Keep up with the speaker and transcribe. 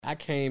I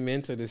came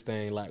into this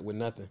thing like with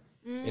nothing.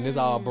 And it's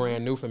all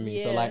brand new for me.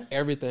 Yeah. So like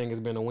everything has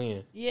been a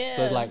win. Yeah.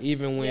 So it's like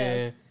even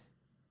when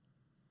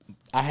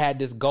I had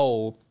this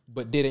goal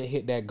but didn't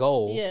hit that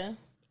goal,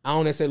 I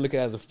don't necessarily look at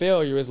it as a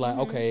failure. It's like,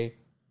 okay,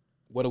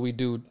 what do we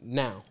do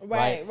now?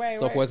 Right.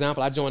 So for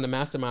example, I joined the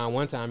mastermind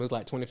one time. It was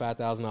like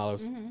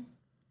 $25,000.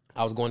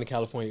 I was going to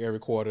California every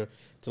quarter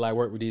to like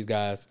work with these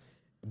guys.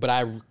 But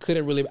I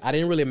didn't really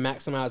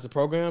maximize the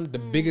program. The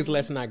biggest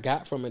lesson I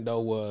got from it though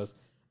was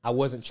I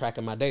wasn't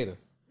tracking my data.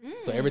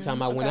 So every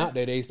time I went out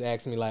there, they used to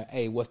ask me like,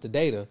 hey, what's the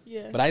data?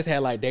 Yeah. But I just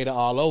had like data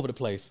all over the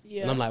place.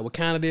 Yeah. And I'm like, what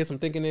kind of this? I'm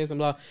thinking this and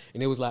blah.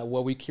 And it was like,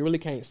 well, we really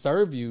can't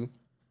serve you.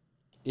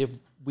 If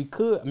we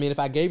could, I mean, if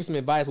I gave you some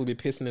advice, we'd be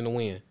pissing in the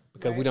wind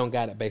because we don't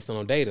got it based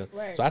on data.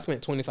 Right. So I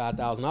spent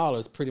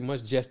 $25,000 pretty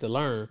much just to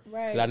learn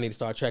that I need to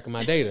start tracking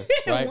my data.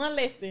 Right? One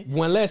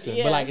lesson.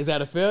 Yeah. But like, is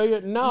that a failure?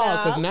 No,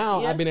 because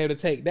now I've been able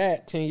to take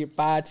that 10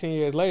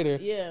 years later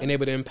and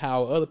able to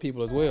empower other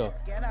people as well.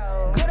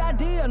 Good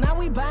idea. Now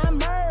we buying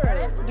merch.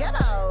 That's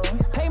ghetto.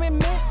 Payment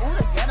miss. Ooh,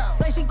 the ghetto.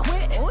 Say she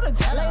quit. Ooh, the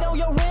ghetto. Late on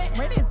your rent.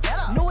 Rent is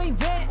ghetto. New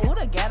event. Ooh,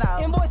 the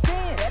ghetto. Invoice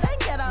in. That ain't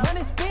ghetto.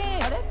 Money spin.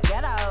 Oh, that's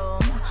ghetto.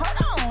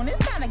 Hold on.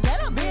 It's kind of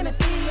ghetto being a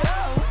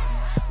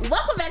CEO.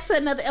 Welcome back to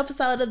another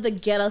episode of the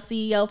Ghetto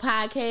CEO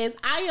Podcast.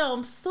 I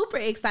am super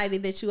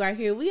excited that you are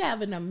here. We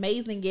have an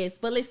amazing guest.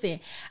 But listen,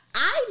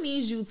 I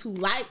need you to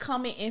like,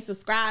 comment, and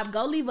subscribe.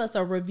 Go leave us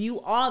a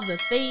review, all the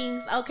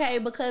things, okay?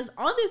 Because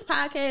on this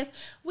podcast,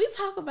 we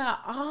talk about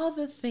all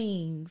the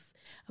things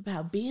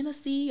about being a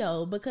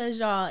CEO. Because,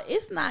 y'all,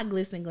 it's not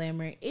glitz and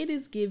glamour. It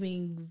is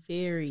giving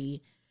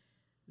very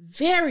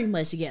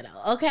much ghetto,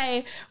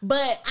 okay?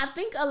 But I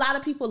think a lot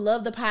of people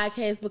love the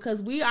podcast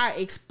because we are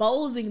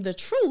exposing the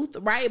truth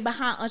right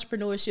behind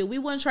entrepreneurship. We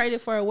wouldn't trade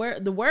it for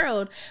the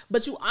world,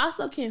 but you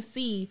also can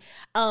see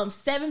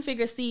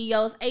 7-figure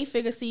CEOs,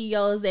 8-figure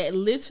CEOs that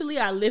literally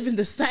are living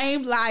the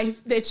same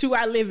life that you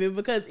are living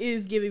because it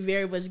is giving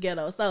very much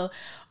ghetto. So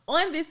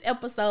on this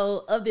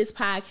episode of this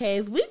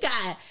podcast, we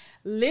got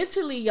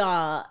literally,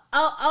 y'all.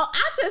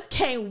 I just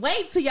can't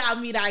wait till y'all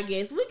meet our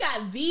guests. We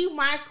got the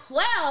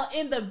Marquel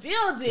in the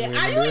building.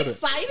 Are you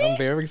excited? I'm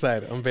very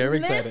excited. I'm very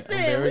excited.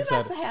 We're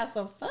about to have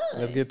some fun.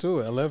 Let's get to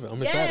it. I love it.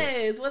 I'm excited.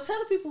 Yes. Well, tell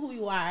the people who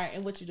you are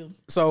and what you do.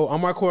 So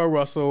I'm Marquel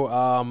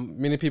Russell.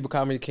 Many people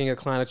call me the king of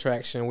client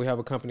attraction. We have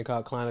a company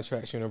called Client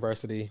Attraction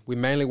University. We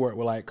mainly work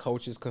with like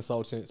coaches,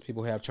 consultants,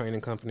 people who have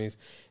training companies,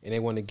 and they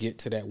want to get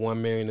to that $1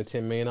 million to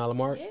 $10 million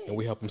mark, and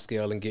we help them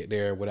scale and get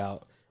there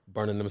without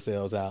burning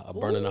themselves out or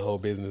burning the whole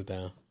business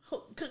down.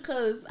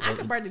 Because I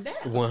can burn it down.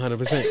 100%.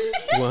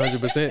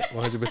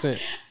 100%.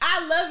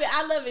 I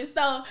love it.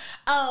 So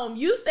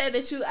you said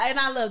that and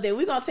I love that.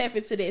 We're going to tap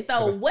into that.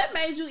 So what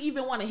made you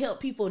even want to help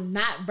people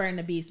not burn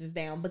the business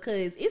down?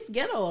 Because it's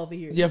ghetto over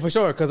here. Yeah, for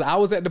sure. Because I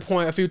was at the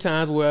point a few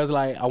times where it's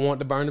like, I want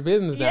to burn the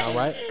business down,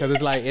 right? Because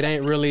it's like, it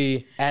ain't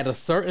really at a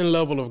certain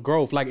level of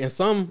growth. Like in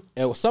some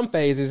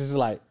phases, it's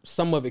like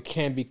some of it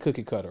can be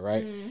cookie cutter,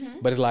 right? Mm-hmm.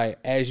 But it's like,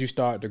 as you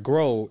start to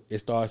grow, it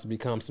starts to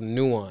become some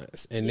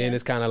nuance. And then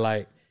it's kind of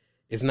like,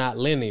 it's not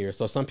linear.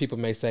 So some people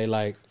may say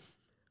like,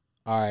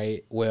 all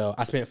right, well,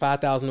 I spent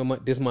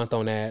 $5,000 this month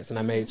on ads and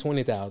I made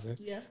 $20,000.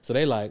 Yeah. So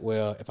they like,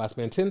 well, if I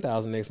spend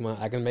 $10,000 next month,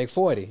 I can make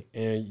 $40,000.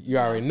 And you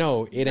already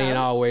know it ain't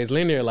always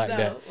linear like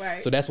that.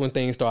 Right. So that's when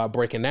things start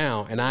breaking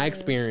down. And I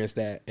experienced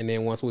that. And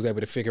then once we was able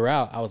to figure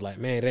out, I was like,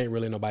 man, there ain't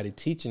really nobody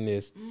teaching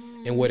this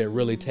and what it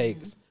really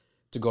takes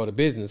to go to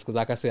business. Because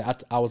like I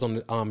said, I was on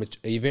the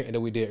event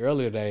that we did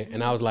earlier today,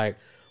 and I was like,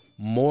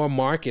 more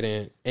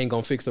marketing ain't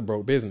gonna fix a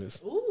broke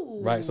business. Ooh.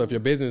 Right, so if your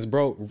business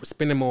broke,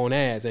 spending more on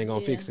ads ain't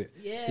gonna fix it.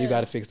 Yeah. So you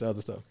got to fix the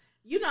other stuff.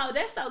 You know,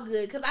 that's so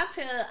good because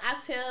I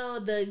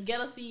tell the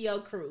Ghetto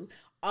CEO crew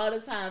all the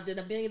time that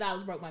 $1 million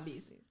broke my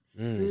business.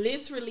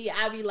 Literally,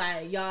 I be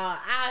like, y'all,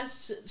 I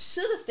should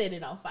have set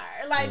it on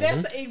fire. Like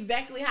that's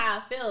exactly how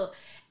I felt.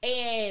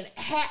 And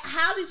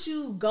how did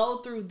you go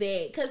through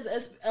that?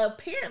 Because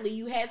apparently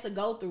you had to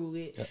go through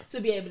it to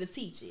be able to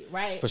teach it,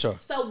 right? For sure.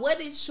 So what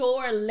did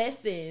your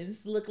lessons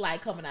look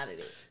like coming out of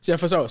it? Yeah,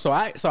 for sure. So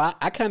I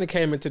kind of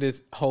came into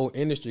this whole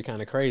industry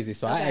kind of crazy.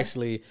 So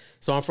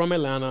I'm from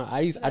Atlanta.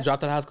 I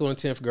dropped out of high school in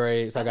 10th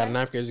grade. So I got a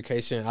 9th grade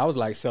education. I was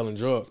like selling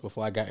drugs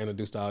before I got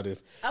introduced to all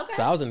this. Okay.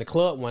 So I was in the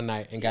club one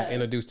night and got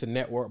introduced to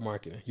network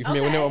marketing. You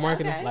familiar with network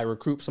marketing? Like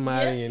recruit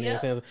somebody and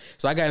then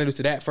so I got introduced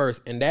to that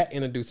first, and that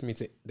introduced me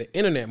to the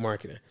internet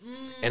marketing.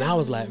 And I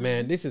was like,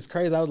 man, this is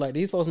crazy. I was like,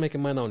 these folks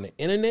making money on the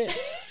internet?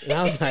 And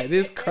I was like,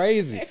 this is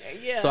crazy.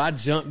 So I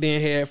jumped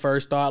in head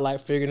first, started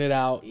like figuring it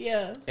out.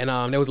 Yeah.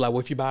 And they was like,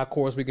 well, if you buy a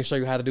course, we can show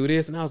you how to do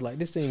this. And I was like,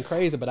 this seemed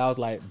crazy, but I was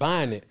like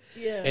buying it.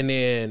 Yeah. And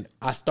then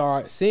I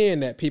started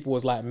seeing that people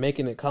was like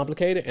making it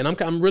complicated. And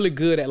I'm really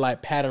good at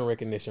like pattern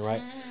recognition,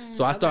 right?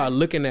 So I started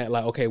looking at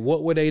like, okay,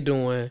 what were they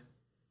doing?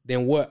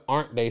 Then what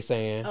aren't they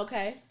saying?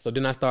 Okay. So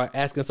then I started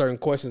asking certain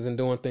questions and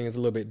doing things a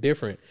little bit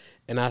different.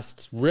 And I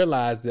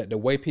realized that the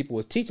way people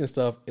was teaching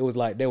stuff, it was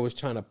like they was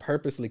trying to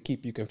purposely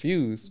keep you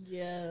confused.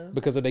 Yeah.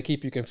 Because if they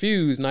keep you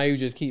confused, now you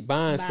just keep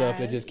buying stuff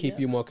that just keep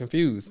you more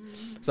confused.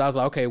 So I was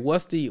like, okay,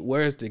 where's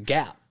the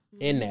gap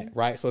in that,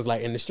 right? So it's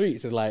like in the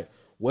streets, it's like,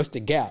 what's the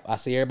gap? I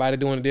see everybody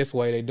doing it this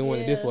way. They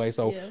doing it this way.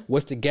 So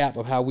what's the gap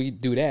of how we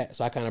do that?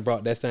 So I kind of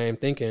brought that same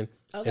thinking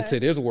into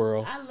this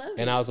world. I love it.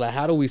 And I was like,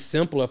 how do we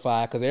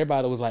simplify? Because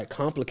everybody was like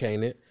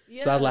complicating it.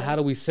 Yeah. So I was like, how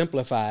do we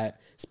simplify it?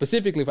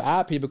 Specifically for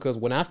our people, because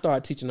when I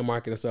started teaching the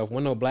market and stuff,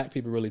 when no black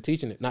people really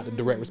teaching it, not the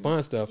direct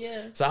response stuff.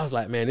 Yeah. So I was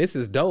like, man, this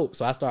is dope.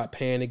 So I started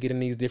paying to get in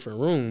these different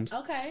rooms.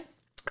 Okay.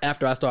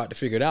 After I started to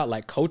figure it out,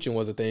 like coaching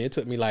was a thing. It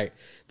took me like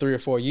 3 or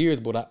 4 years,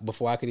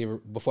 before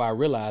I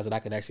realized that I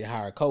could actually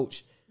hire a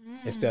coach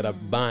instead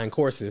of buying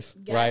courses,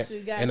 right?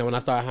 And then when I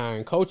started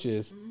hiring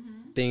coaches,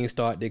 things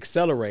started to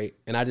accelerate,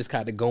 and I just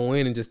had to go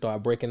in and just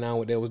start breaking down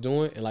what they was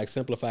doing and like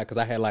simplify, because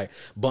I had like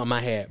bumped my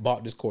head,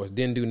 bought this course,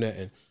 didn't do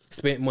nothing,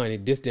 spent money,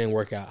 this didn't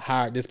work out,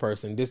 hired this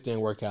person, this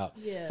didn't work out.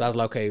 Yeah. So I was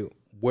like, okay,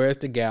 where's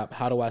the gap?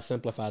 How do I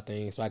simplify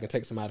things so I can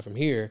take somebody from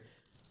here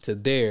to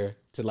there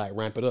to like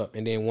ramp it up?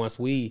 And then once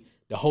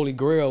the Holy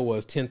Grail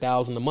was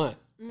 10,000 a month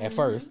at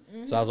first.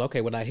 So I was like,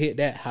 okay, when I hit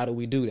that, how do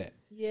we do that?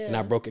 Yeah. And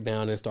I broke it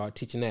down and started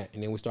teaching that.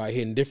 And then we started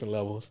hitting different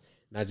levels.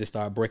 And I just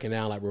started breaking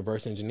down like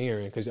reverse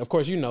engineering. Because of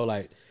course,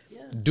 like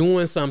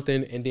doing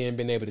something and then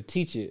being able to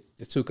teach it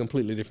is two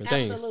completely different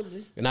things.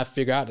 And I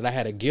figured out that I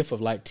had a gift of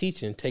like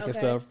teaching, taking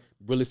stuff,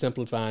 really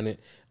simplifying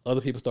it. Other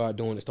people started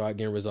doing it, started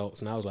getting results,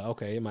 and I was like,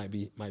 okay, it might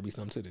be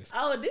something to this.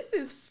 Oh, this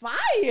is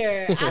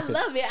fire! I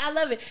love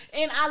it,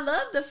 and I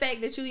love the fact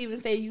that you even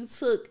say you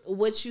took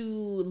what you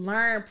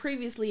learned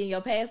previously in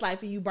your past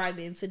life and you brought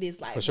it into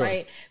this life,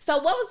 right? So,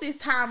 what was this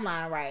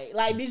timeline, right?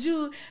 Like,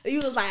 you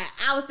was like,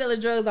 I was selling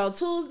drugs on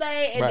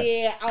Tuesday, and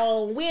then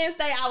on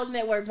Wednesday I was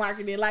network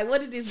marketing. Like,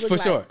 what did this look like?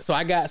 For sure. So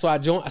I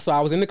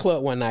was in the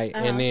club one night,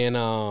 and then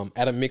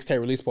at a mixtape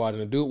release party,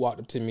 and a dude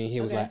walked up to me.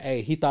 He was like,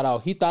 hey, he thought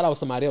I was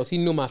somebody else. He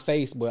knew my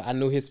face, but I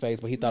knew his face,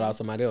 but he thought I was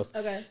somebody else.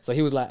 Okay. So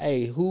he was like,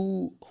 hey,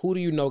 who do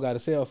you know got a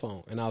cell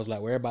phone? And I was like,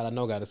 well, everybody I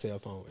know got a cell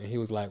phone. And he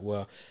was like,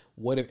 well,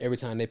 what if every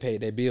time they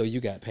paid their bill, you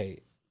got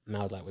paid? And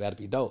I was like, well, that'd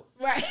be dope.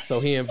 Right. So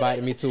he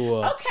invited me to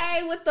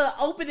okay, with the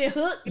opening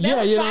hook.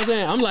 Yeah, you know what I'm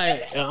saying? I'm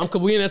like,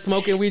 we in there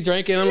smoking, we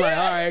drinking. I'm like,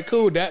 all right,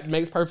 cool. That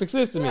makes perfect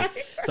sense to me.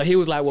 Right. So he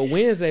was like, well,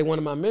 Wednesday, one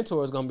of my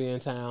mentors gonna be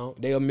in town.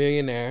 They a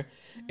millionaire.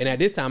 And at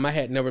this time, I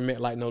had never met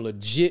like no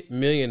legit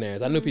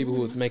millionaires. I knew people who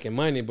was making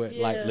money, but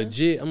like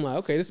legit, I'm like,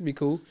 okay, this would be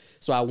cool.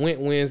 So I went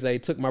Wednesday,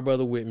 took my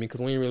brother with me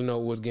because we didn't really know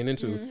what we was getting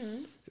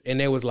into. And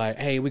they was like,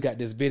 hey, we got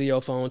this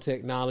video phone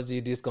technology.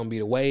 This going to be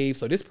the wave.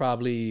 So this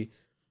probably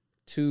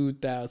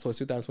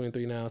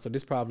 2023 now. So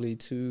this probably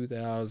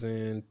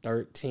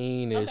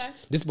 2013-ish. Okay.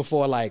 This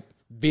before like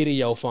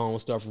video phone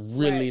stuff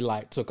really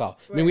like took off.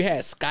 I mean, we had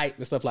Skype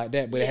and stuff like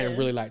that, but it hadn't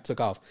really like took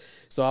off.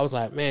 So I was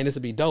like, man, this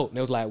would be dope. And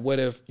it was like, what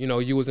if,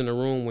 you was in the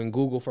room when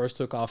Google first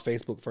took off,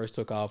 Facebook first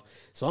took off.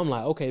 So I'm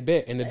like, okay,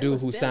 bet. And the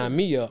dude who signed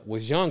me up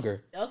was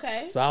younger.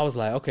 Okay. So I was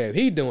like, okay, if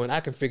he doing,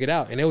 I can figure it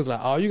out. And it was like,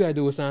 all you got to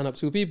do is sign up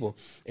 2 people.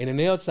 And then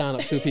they'll sign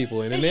up 2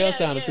 people. And then they'll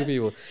sign up 2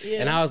 people.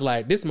 Yeah. And I was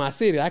like, this is my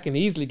city. I can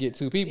easily get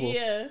 2 people.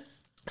 Yeah.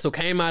 So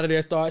came out of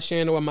there, started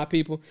sharing it with my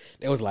people.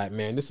 They was like,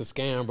 man, this is a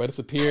scam, bro. This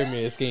is a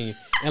pyramid scheme.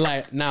 And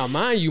like, now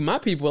mind you, my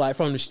people like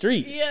from the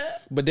streets. Yeah.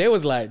 But they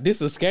was like,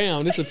 this is a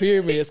scam. This is a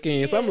pyramid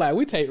scheme. So I'm like,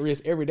 we take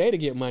risks every day to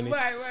get money.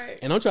 Right.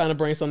 And I'm trying to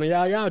bring something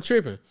to y'all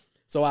tripping.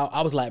 So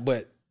I was like,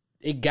 but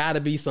it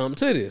gotta be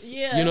something to this.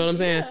 Yeah. You know what I'm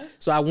saying? Yeah.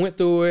 So I went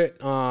through it,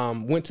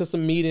 went to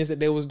some meetings that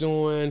they was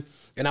doing,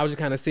 and I was just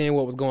kind of seeing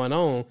what was going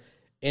on.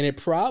 And it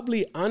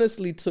probably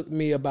honestly took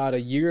me about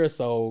a year or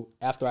so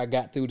after I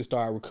got through to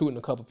start recruiting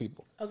a couple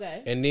people.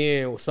 Okay. And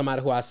then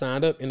somebody who I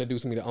signed up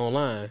introduced me to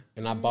online,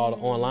 and I bought an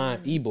online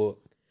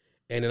ebook,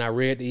 and then I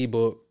read the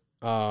ebook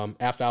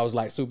after I was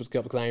like super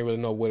skeptical because I didn't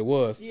really know what it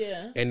was.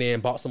 Yeah. And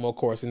then bought some more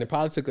courses, and it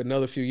probably took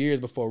another few years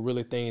before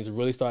things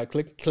really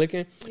started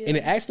clicking. Yeah. And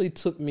it actually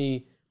took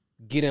me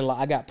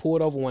I got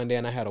pulled over one day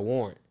and I had a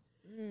warrant,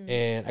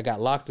 and I got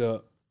locked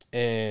up.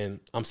 And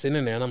I'm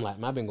sitting there and I'm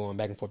like, I've been going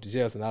back and forth to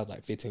jail since I was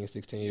like 15,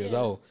 16 years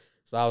old.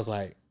 So I was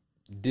like,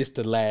 this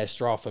the last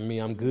straw for me.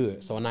 I'm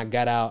good. So when I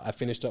got out, I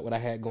finished up what I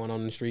had going on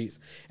in the streets.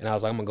 And I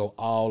was like, I'm going to go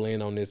all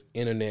in on this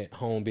internet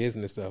home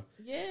business stuff.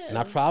 Yeah. And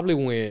I probably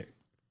went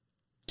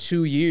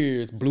 2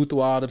 years, blew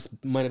through all the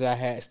money that I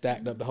had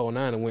stacked up the whole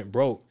 9 and went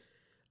broke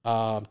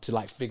to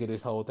like figure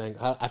this whole thing.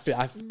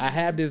 I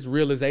have this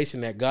realization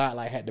that God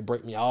like had to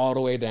break me all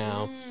the way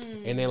down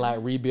and then like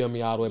rebuild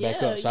me all the way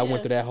back up. So I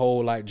went through that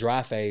whole like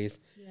dry phase,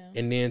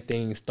 and then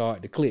things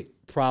started to click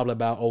probably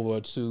about over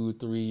a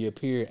 2-3 year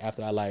period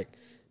after I like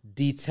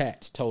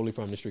detached totally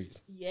from the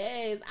streets.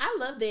 Yes, I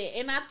love that.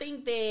 And I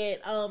think that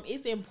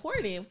it's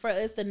important for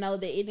us to know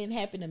that it didn't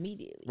happen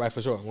immediately. Right,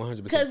 for sure,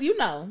 100%. Because,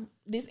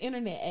 this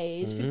internet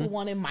age, people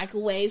wanted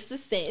microwave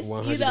success.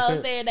 100%. You know what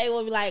I'm saying? They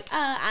will be like,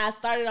 I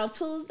started on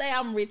Tuesday,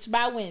 I'm rich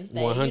by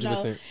Wednesday.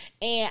 100%.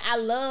 And I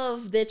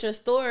love that your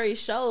story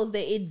shows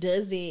that it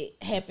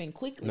doesn't happen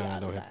quickly. No, it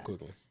don't happen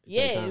quickly.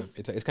 Yes.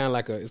 It's kind of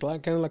like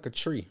a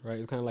tree, right?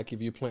 It's kind of like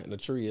if you're planting a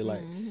tree, it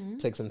like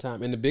takes some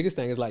time. And the biggest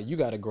thing is like you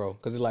got to grow,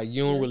 because it's like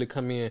you don't really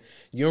come in,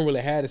 you don't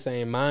really have the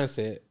same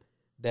mindset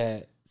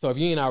that. So if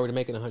you ain't already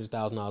making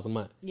 $100,000 a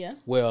month,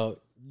 well,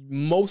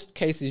 most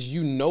cases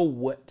you know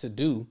what to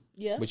do.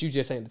 Yeah. But you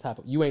just ain't the type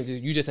of,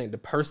 you just ain't the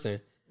person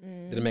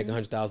that'll make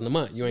 $100,000 a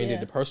month. You ain't did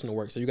the personal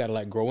work. So you got to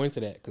like grow into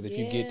that. Because if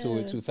you get to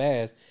it too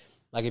fast,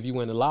 like if you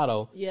win the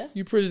lotto,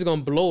 you pretty just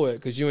gonna blow it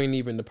because you ain't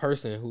even the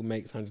person who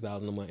makes $100,000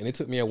 a month. And it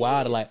took me a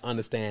while to like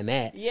understand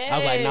that. I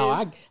was like, no,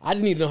 I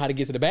just need to know how to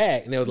get to the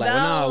bag. And they was like,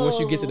 well, no, once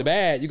you get to the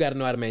bag, you got to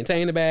know how to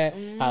maintain the bag,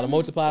 how to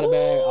multiply the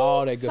bag,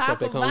 all that good stuff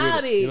that comes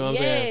with it. You know what I'm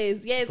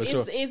saying? Yes,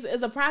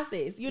 it's a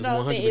process. You know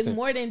what I'm saying? It's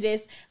more than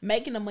just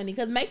making the money,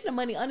 because making the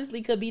money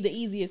honestly could be the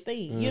easiest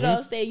thing. You know what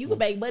I'm saying? You can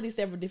make money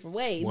several different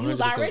ways. 100%. You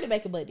was already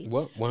making money.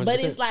 100%.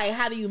 But it's like,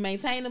 how do you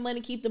maintain the money,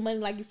 keep the money,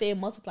 like you said,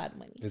 multiply the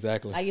money?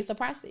 Exactly. Like it's a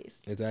process.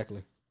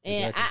 Exactly.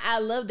 And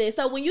I love that.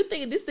 So when you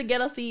think, this is the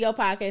Ghetto CEO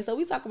podcast, so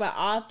we talk about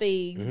all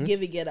things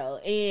Give It Ghetto.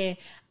 And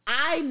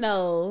I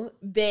know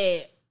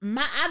that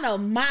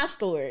my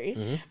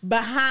story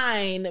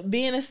behind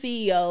being a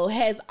CEO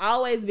has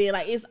always been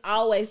like, it's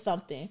always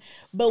something.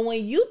 But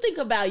when you think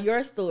about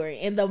your story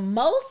and the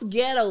most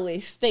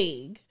ghettoest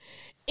thing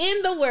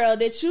in the world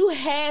that you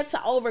had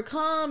to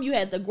overcome, you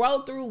had to grow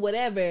through,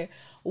 whatever,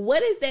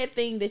 what is that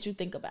thing that you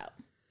think about?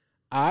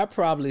 I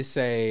probably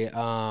say,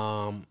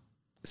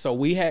 so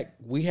we had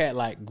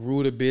like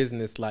grew the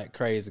business like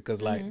crazy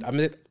because like I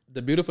mean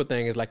the beautiful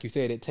thing is, like you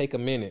said, it take a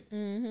minute.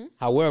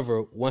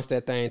 However, once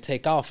that thing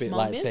take off, it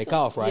momentum. Like take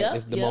off, right?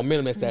 It's the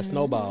momentum, it's that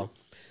snowball.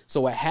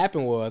 So what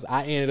happened was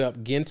I ended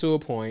up getting to a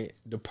point,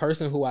 the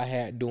person who I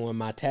had doing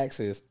my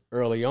taxes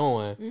early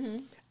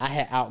on, I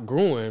had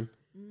outgrew him,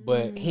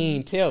 but he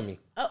didn't tell me.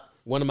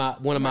 One of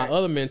my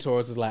other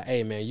mentors was like,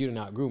 "Hey man, you did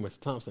not outgrew Mr.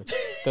 Thompson,"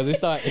 because it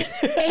started.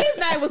 His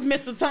name was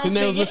Mr. Thompson. His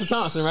name was Mr.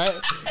 Thompson,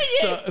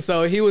 right?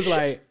 So he was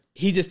like,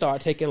 he just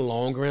started taking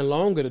longer and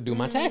longer to do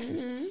my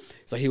taxes.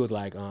 So he was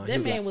like,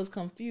 that man was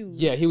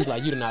confused. Yeah, he was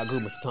like, "You did not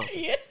outgrew Mr.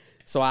 Thompson."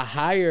 So I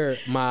hired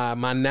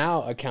my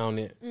now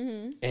accountant,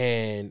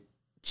 and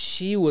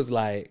she was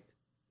like,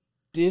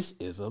 "This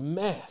is a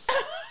mess,"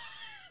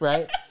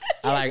 right?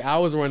 I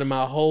was running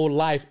my whole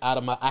life out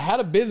of I had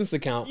a business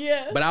account,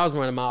 but I was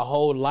running my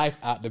whole life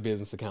out the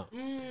business account.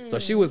 So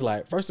she was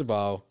like, first of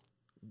all,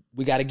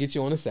 we got to get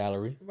you on a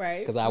salary. Right.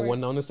 Because I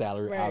wasn't on the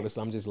salary. Right.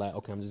 Obviously, I'm just like,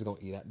 okay, I'm just going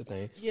to eat out the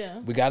thing. Yeah.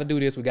 We got to do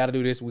this. We got to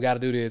do this. We got to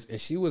do this.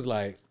 And she was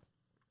like,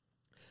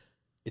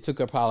 it took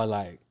her probably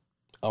like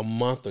a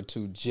month or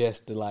two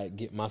just to like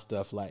get my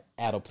stuff like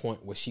at a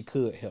point where she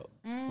could help.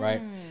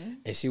 Right.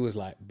 And she was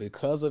like,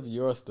 because of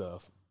your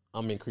stuff,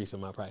 I'm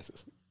increasing my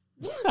prices.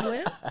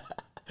 Well.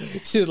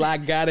 She was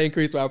like, I gotta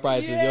increase my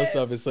prices. Your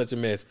stuff is such a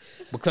mess.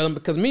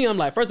 Because me, I'm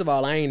like, first of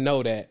all, I ain't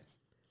know that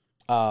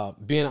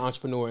being an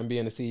entrepreneur and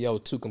being a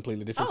CEO, two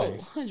completely different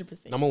things.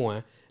 100%. Number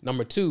one.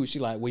 Number two, she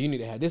like, well, you need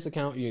to have this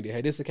account. You need to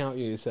have this account.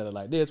 You need to set it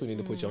like this. We need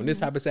to put you on this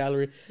type of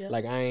salary.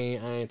 Like, I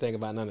ain't thinking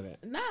about none of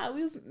that. Nah,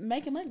 we was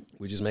making money.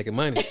 We just making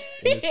money.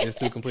 It's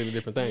two completely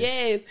different things.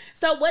 Yes.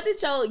 So what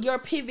did your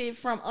pivot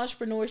from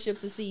entrepreneurship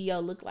to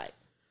CEO look like?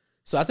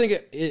 So I think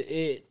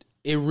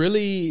it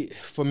really,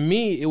 for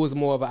me, it was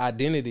more of an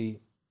identity.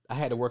 I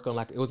had to work on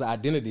it was an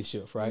identity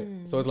shift, right?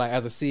 So it's like,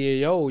 as a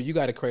CEO, you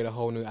got to create a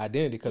whole new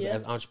identity because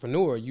as an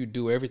entrepreneur, you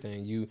do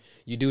everything. You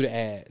do the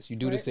ads, you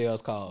do the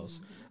sales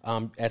calls.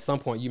 At some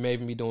point, you may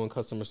even be doing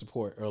customer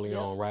support early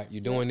on, right?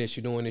 You're doing this,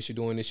 you're doing this, you're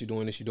doing this, you're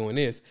doing this, you're doing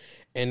this.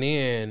 And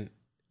then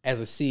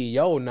as a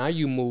CEO, now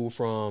you move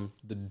from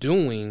the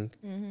doing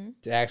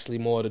to actually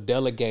more the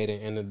delegating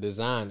and the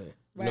designing.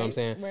 You know what I'm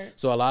saying? Right.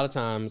 So a lot of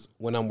times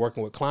when I'm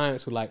working with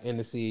clients who like in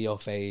the CEO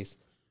phase,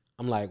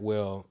 I'm like,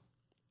 well,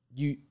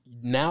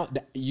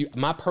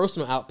 my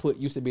personal output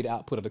used to be the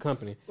output of the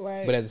company.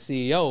 Right. But as a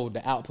CEO,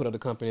 the output of the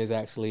company is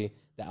actually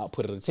the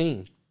output of the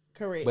team.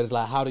 Correct. But it's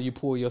like, how do you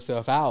pull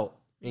yourself out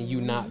and you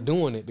not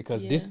doing it?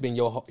 Because this been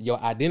your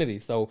identity.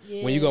 So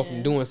when you go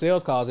from doing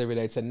sales calls every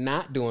day to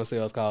not doing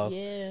sales calls,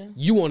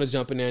 you want to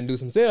jump in there and do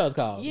some sales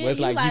calls. Where it's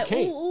like you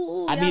can't.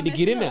 I need to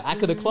get in there. I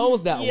could have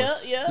closed that one.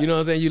 You know what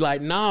I'm saying? You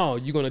like, no,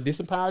 you're going to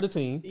disempower the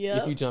team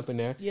if you jump in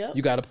there.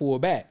 You got to pull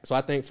back. So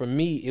I think for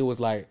me, it was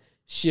like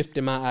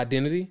shifting my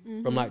identity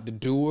from like the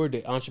doer,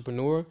 the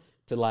entrepreneur,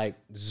 to like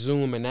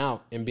zooming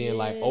out and being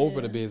like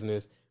over the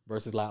business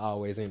versus like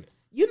always in it.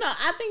 You know,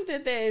 I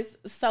think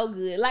that's so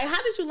good. Like,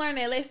 how did you learn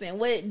that lesson?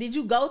 What did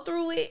you go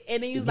through it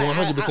and then you was like,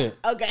 100%.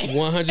 Okay,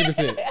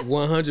 100%,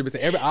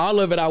 100%. All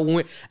of it,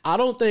 I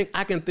don't think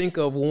I can think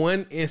of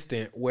one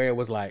instant where it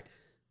was like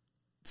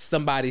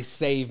somebody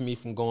saved me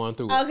from going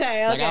through it.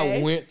 Okay. Like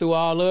I went through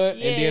all of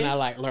it and then I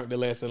like learned the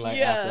lesson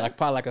after, like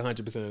probably like 100%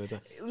 of the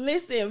time.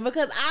 Listen,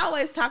 because I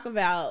always talk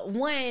about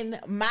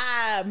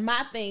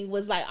my thing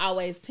was like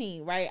always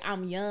team, right?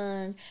 I'm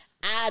young.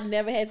 I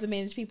never had to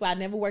manage people. I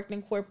never worked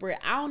in corporate.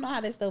 I don't know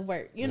how that stuff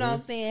worked. You know what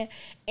I'm saying?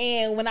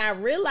 And when I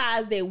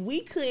realized that we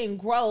couldn't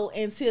grow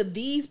until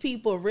these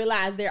people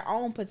realized their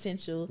own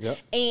potential,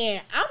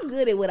 and I'm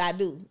good at what I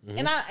do,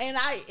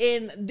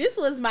 and this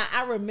was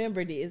I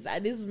remember this.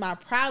 This is my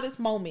proudest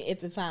moment at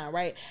the time,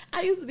 right?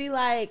 I used to be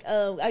like,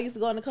 I used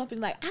to go in the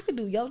company like, I could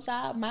do your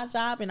job, my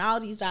job, and all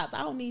these jobs.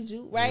 I don't need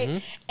you,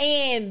 right?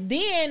 And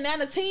then now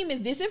the team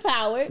is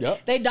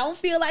disempowered. They don't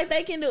feel like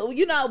they can do,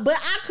 but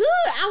I could.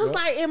 I was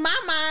like, in my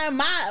my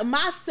mind,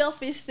 my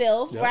selfish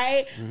self,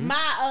 right?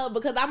 My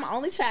because I'm an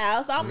only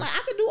child, so I'm like,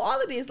 I could do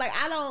all of this. Like,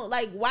 I don't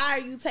like. Why are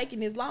you taking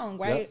this long,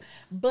 right?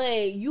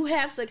 But you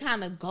have to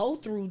kind of go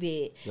through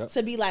that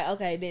to be like,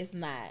 okay, that's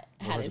not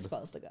how it's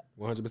supposed to go.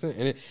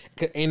 100%.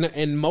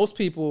 And most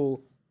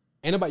people.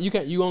 Ain't nobody,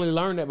 you only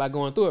learn that by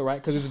going through it,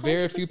 right? Because there's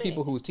very 100%. Few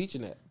people who's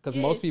teaching that. Because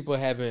most people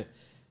haven't.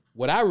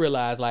 What I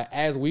realized, like,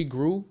 as we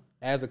grew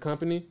as a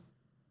company,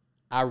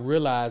 I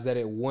realized that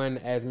it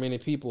wasn't as many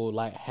people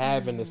like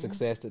having the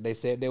success that they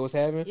said they was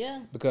having. Yeah.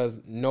 Because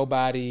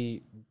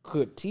nobody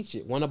could teach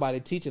it. Wasn't nobody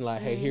teaching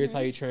like, hey, here's how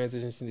you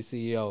transition to the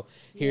CEO.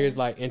 Here's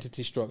like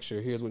entity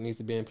structure. Here's what needs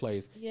to be in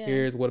place. Yeah.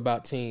 Here's what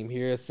about team.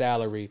 Here's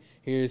salary.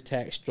 Here's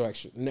tax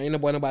structure. Ain't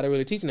nobody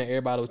really teaching that.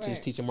 Everybody was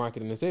just teaching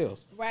marketing and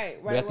sales.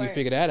 Right. But after you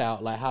figure that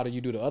out, like, how do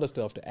you do the other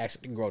stuff to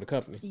actually grow the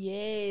company?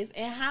 Yes,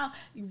 and how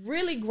you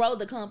really grow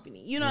the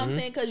company. You know what I'm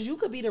saying? Because you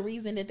could be the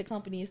reason that the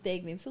company is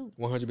stagnant too.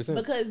 100%.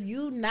 Because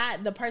you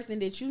not the person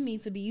that you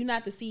need to be. You're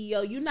not the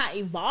CEO. You're not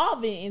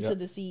evolving into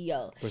the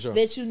CEO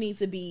that you need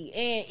to be.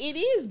 And it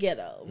is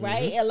ghetto,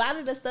 right? A lot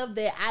of the stuff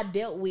that I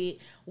dealt with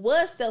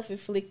was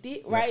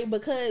self-inflicted, right?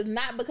 Because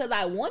not because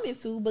I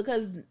wanted to,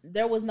 because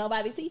there was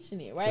nobody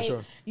teaching it, right?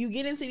 Sure. You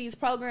get into these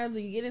programs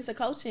and you get into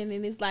coaching,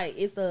 and it's like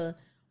it's a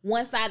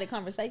one-sided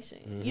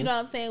conversation. You know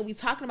what I'm saying? We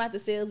talking about the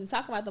sales, we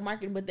talking about the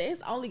marketing, but that's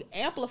only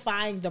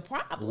amplifying the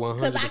problem.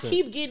 Because I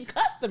keep getting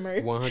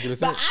customers, 100%,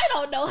 but I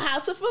don't know how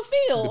to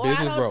fulfill. The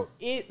business broke.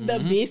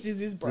 The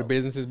business is broke. The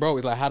business is broke.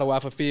 It's like, how do I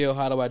fulfill?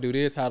 How do I do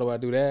this? How do I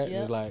do that?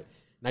 It's like,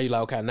 now you're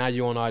like, okay, now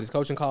you're on all these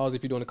coaching calls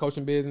if you're doing a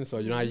coaching business,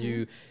 or now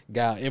you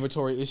got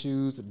inventory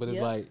issues, but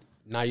it's like,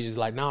 now you just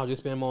like, no,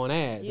 just spend more on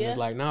ads. And it's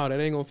like, no, that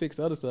ain't gonna fix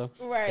the other stuff.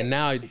 Right. And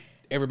now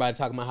everybody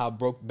talking about how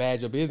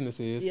bad your business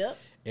is. Yep.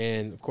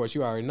 And of course,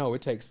 you already know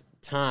it takes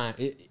time.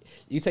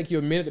 You take you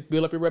a minute to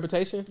build up your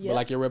reputation, but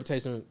like your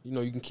reputation,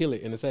 you can kill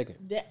it in a second.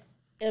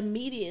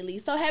 Immediately.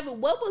 So,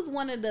 what was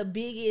one of the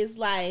biggest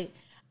like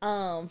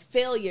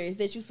failures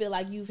that you feel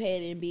like you've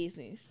had in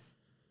business?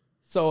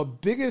 So,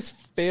 biggest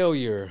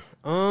failure,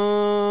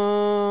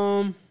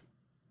 I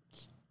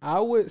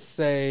would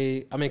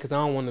say, because I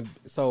don't want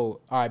to.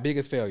 So, all right,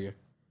 biggest failure.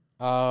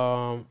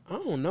 I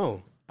don't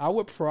know. I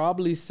would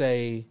probably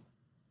say.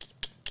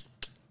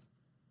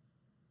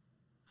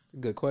 It's a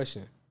good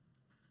question.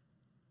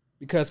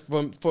 Because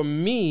for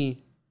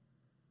me,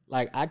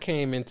 like, I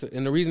came into,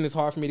 and the reason it's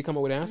hard for me to come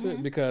up with an answer,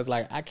 because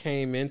like I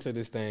came into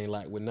this thing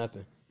like with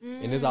nothing,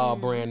 and it's all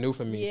brand new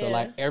for me. So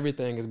like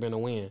everything has been a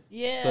win.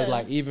 Yeah. So it's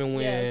like even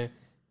when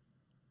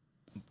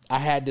I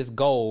had this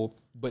goal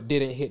but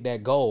didn't hit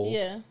that goal,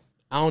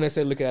 I don't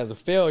necessarily look at it as a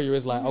failure.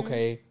 It's like,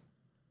 okay,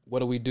 what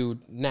do we do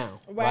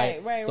now?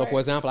 Right. So for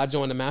example, I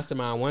joined the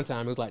mastermind one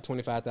time. It was like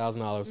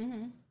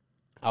 $25,000.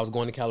 I was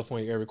going to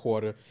California every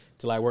quarter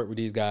to like work with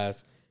these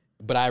guys,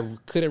 but I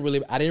didn't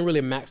really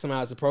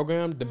maximize the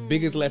program. The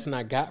biggest lesson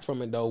I got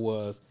from it though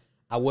was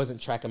I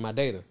wasn't tracking my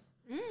data.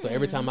 So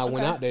every time I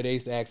went out there, they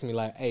used to ask me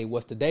like, hey,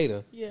 what's the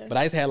data? Yeah. But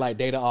I just had like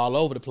data all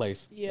over the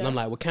place. Yeah. And I'm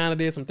like, what kind of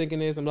this? I'm thinking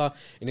this and blah.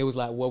 And it was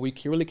like, well, we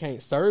really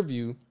can't serve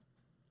you.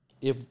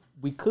 If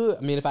we could,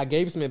 if I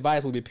gave you some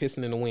advice, we'd be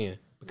pissing in the wind.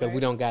 Because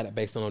we don't got it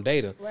based on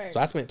data. Right. So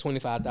I spent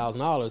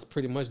 $25,000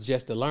 pretty much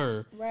just to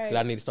learn that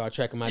I need to start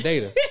tracking my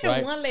data.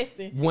 Right? One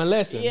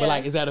lesson. Yeah. But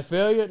like, is that a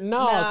failure?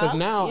 No, because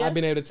now I've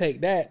been able to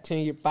take that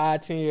 10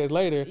 years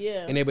later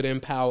and able to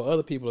empower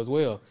other people as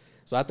well.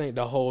 So I think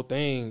the whole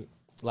thing,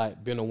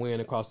 like, been a win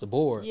across the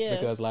board. Yeah.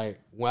 Because like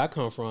where I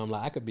come from,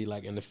 like I could be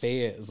like in the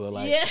feds or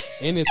like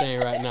anything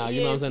right now.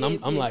 You know what I'm saying?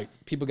 I'm like,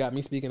 people got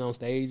me speaking on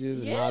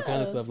stages and all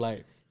kind of stuff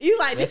like. You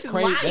like, this is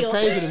wild. That's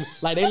crazy to me.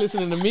 Like, they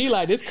listening to me,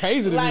 like, this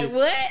crazy to me. Like,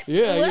 what?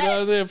 Yeah, you know what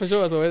I'm saying? For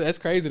sure. So that's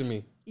crazy to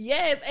me.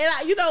 Yes,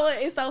 and you know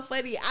what? It's so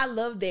funny. I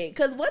love that,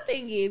 because one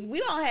thing is, we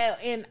don't have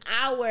in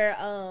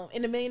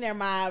the Millionaire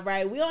Mob,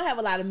 right? We don't have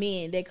a lot of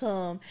men that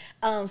come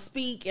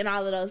speak and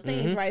all of those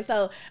things, right?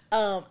 So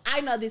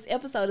I know this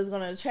episode is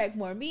going to attract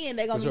more men.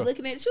 They're going to be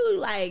looking at you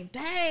like,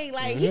 dang,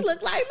 like he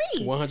look like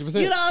me.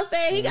 100%. You know what I'm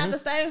saying? He got the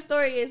same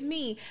story as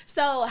me.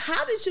 So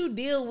how did you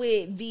deal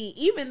with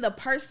even the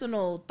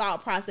personal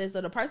thought process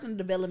or the personal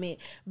development?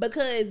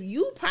 Because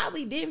you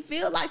probably didn't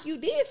feel like you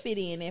did fit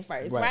in at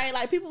first, right?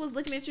 Like, people was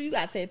looking at you. You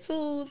got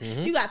tattoos,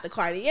 you got the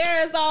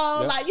Cartiers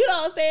on, like, you know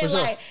what I'm saying? Sure.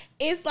 Like,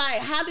 it's like,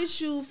 how did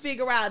you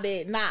figure out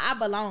that, nah, I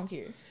belong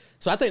here?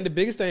 So I think the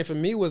biggest thing for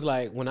me was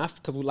like,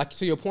 because like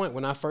to your point,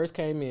 when I first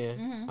came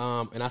in,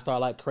 and I started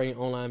like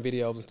creating online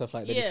videos and stuff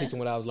like that, teaching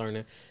what I was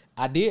learning,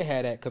 I did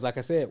have that, because like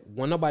I said,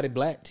 wasn't nobody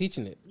black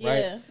teaching it,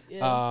 right?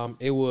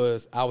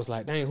 I was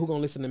like, dang, who gonna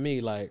listen to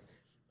me? Like,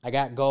 I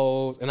got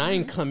goals, and I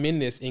ain't come in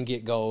this and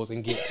get goals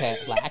and get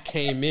tats. Like, I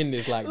came in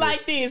this like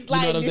this. You know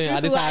what I'm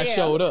saying? This is how I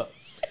showed up.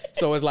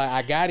 So it's like,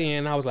 I got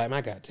in, I was like, man,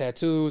 I got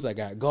tattoos, I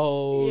got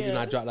goals,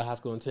 I dropped out of high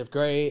school in 10th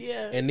grade.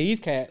 And these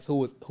cats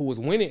who was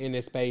winning in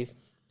this space,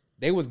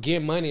 they was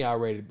getting money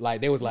already.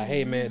 Like, they was like,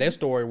 hey man, their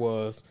story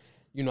was,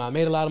 You know, I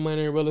made a lot of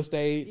money in real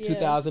estate.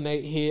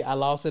 2008 hit. I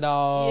lost it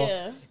all.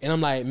 Yeah. And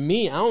I'm like,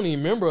 I don't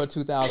even remember a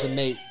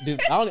 2008.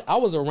 I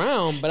was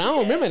around, but I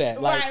don't remember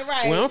that. Like,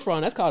 where I'm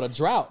from, that's called a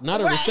drought, not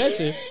a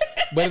recession.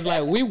 But it's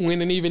like, we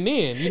winning even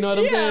then. You know what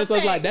I'm saying? So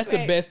it's like, that's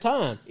the best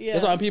time. Yeah.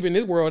 That's why people in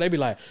this world, they be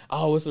like,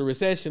 oh, it's a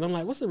recession. I'm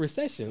like, what's a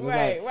recession? I'm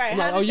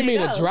like, oh, you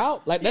mean a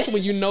drought? Like, that's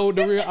when you know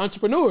the real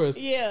entrepreneurs.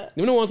 Yeah.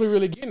 They're the ones who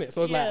really getting it.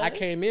 So it's like, I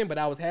came in, but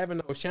I was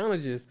having those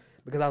challenges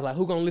because I was like,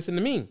 who gonna listen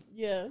to me?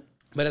 Yeah.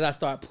 But as I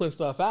started putting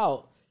stuff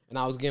out and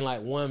I was getting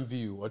like 1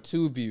 view or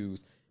 2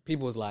 views,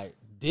 people was like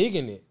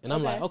digging it. And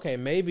I'm like, okay,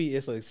 maybe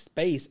it's a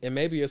space and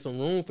maybe there's some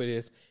room for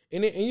this.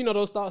 And you know,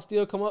 those thoughts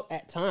still come up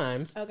at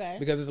times. Okay.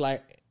 Because it's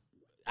like,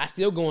 I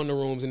still go in the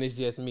rooms and it's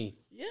just me.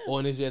 Yeah.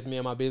 Or it's just me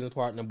and my business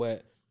partner.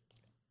 But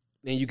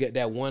then you get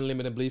that one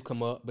limiting belief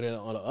come up. But then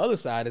on the other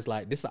side, it's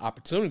like, this is an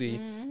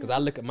opportunity. Because I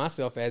look at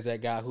myself as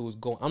that guy who's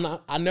going.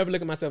 I never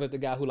look at myself as the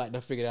guy who like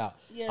done figured it out.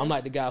 Yeah. I'm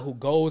like the guy who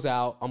goes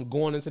out. I'm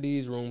going into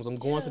these rooms. I'm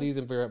going to these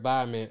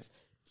environments,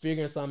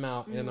 figuring something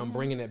out, and then I'm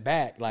bringing it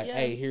back. Like,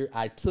 hey, here,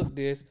 I took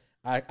this.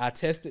 I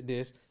tested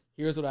this.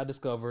 Here's what I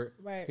discovered.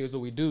 Right. Here's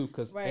what we do.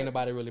 Because ain't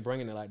nobody really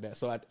bringing it like that.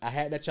 So I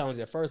had that challenge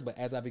at first. But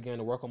as I began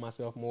to work on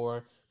myself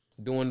more,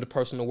 doing the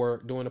personal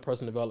work, doing the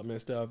personal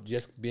development stuff,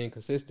 just being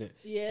consistent,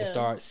 and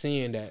start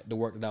seeing that the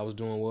work that I was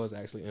doing was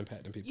actually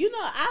impacting people. You know,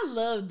 I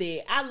loved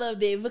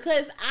it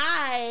because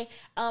I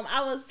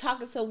was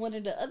talking to one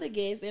of the other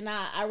guests, and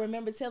I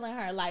remember telling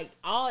her, like,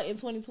 all in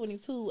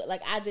 2022,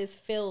 like, I just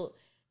felt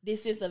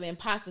this sense of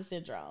imposter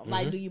syndrome.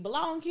 Like, do you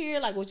belong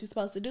here? Like, what you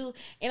supposed to do?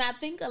 And I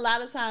think a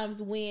lot of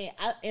times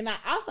I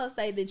also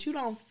say that you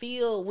don't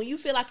feel, when you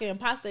feel like an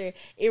imposter,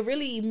 it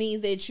really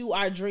means that you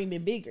are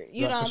dreaming bigger.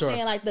 You know what I'm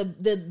saying? Like,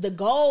 the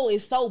goal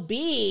is so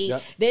big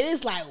that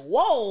it's like,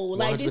 whoa,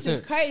 like 100%. This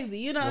is crazy.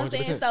 You know what 100%.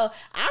 I'm saying? So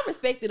I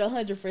respect it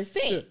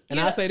 100%. Sure. And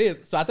I say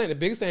this. So I think the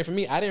biggest thing for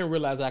me, I didn't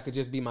realize I could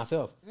just be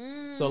myself.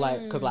 So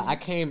like, cause like I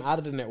came out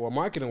of the network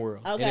marketing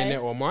world. And in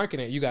network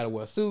marketing, you got to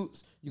wear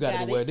suits. You got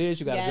to wear this.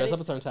 You got to dress up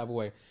a certain type of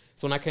way.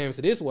 So when I came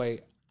into this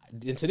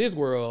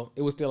world,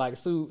 it was still like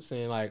suits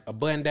and like a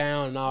button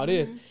down and all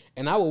this.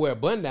 And I would wear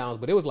button downs,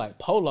 but it was like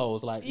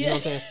polos, like, you know what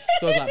I'm saying?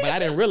 So it's like, but I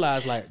didn't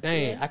realize, like,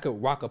 dang, I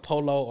could rock a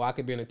polo, or I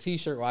could be in a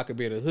t-shirt, or I could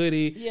be in a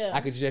hoodie. Yeah.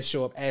 I could just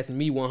show up as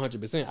me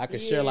 100%. I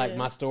could share like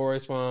my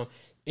stories from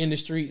in the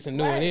streets and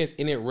doing this,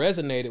 and it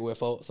resonated with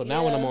folks. So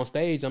now when I'm on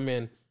stage,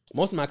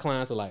 most of my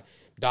clients are like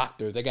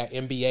doctors. They got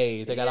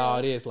MBAs. They got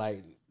all this.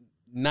 Like,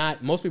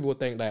 not most people would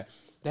think that,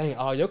 dang,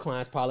 all your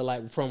clients probably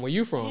like from where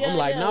you from. I'm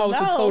like, no, it's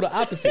the total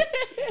opposite.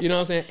 You know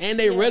what I'm saying? And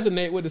they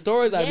resonate with the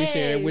stories I be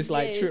sharing, which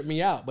like tripped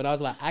me out. But I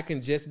was like, I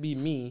can just be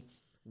me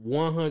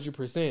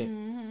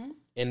 100%.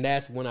 And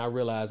that's when I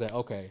realized that,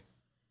 okay,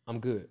 I'm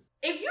good.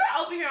 If you're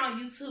over here on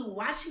YouTube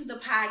watching the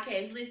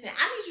podcast, listen,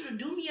 I need you to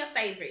do me a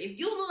favor. If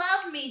you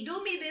love me,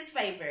 do me this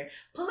favor.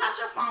 Pull out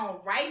your phone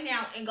right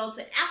now and go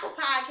to Apple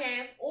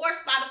Podcasts or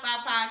Spotify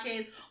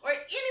Podcasts or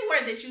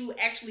anywhere that you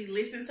actually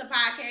listen to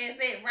podcasts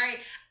at, right?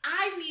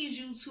 I need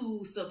you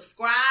to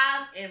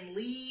subscribe and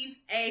leave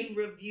a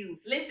review.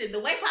 Listen, the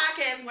way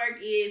podcasts work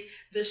is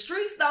the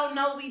streets don't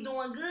know we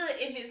doing good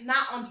if it's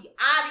not on the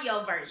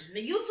audio version.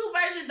 The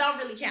YouTube version don't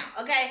really count,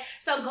 okay?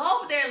 So go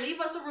over there,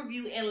 leave us a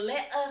review, and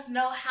let us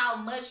know how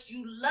much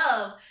you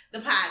love the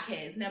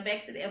podcast. Now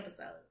back to the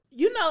episode.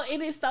 You know,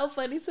 it is so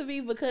funny to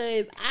me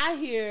because I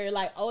hear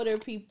like older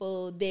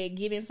people that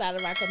get inside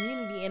of our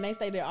community and they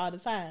stay there all the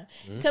time.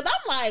 Because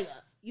I'm like,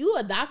 you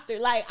a doctor.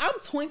 Like, I'm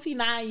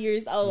 29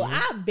 years old.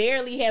 I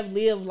barely have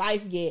lived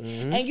life yet.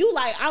 And you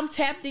like, I'm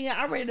tapped in.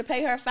 I'm ready to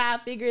pay her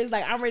 5 figures.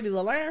 Like, I'm ready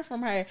to learn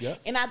from her.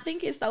 And I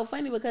think it's so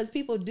funny because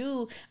people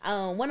do.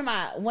 One of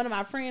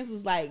my friends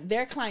was like,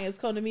 their clients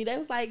come to me. They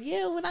was like,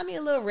 yeah, when I need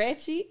a little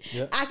ratchet,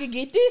 I could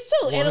get this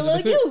too. 100%. And a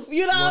little youth.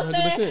 You know what I'm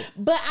saying?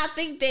 But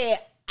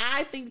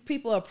I think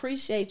people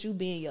appreciate you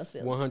being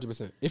yourself.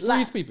 100%. It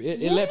frees people.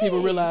 It let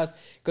people realize,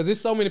 because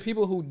there's so many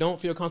people who don't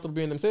feel comfortable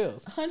being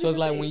themselves. 100%. So it's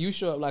like when you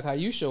show up like how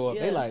you show up,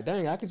 they like,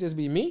 dang, I could just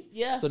be me.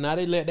 Yeah. So now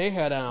they let their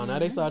hair down. Now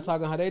they start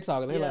talking how they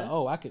talking. They like,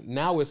 oh, I can.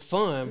 Now it's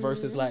fun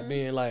versus like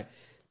being like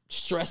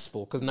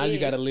stressful, because now you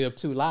got to live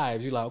 2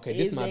 lives. You're like, okay,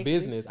 this is my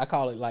business. I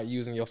call it like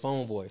using your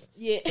phone voice.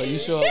 Yeah. So you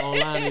show up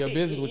online in your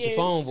business with your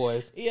phone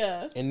voice.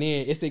 Yeah. And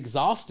then it's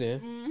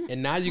exhausting.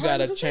 And now you got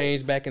to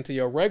change back into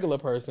your regular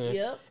person.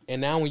 Yep. And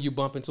now when you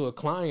bump into a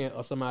client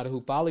or somebody who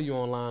follow you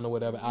online or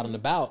whatever out and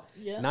about,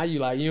 now you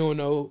like, you don't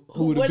know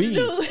who to be.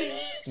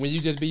 When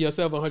you just be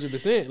yourself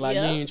 100%, like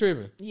you ain't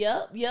tripping.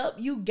 Yep.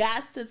 You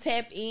got to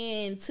tap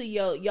into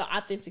your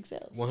authentic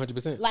self.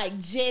 100%. Like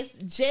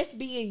just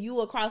being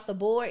you across the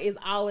board is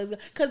always,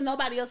 because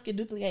nobody else can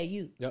duplicate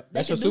you. Yep.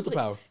 That's your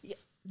superpower.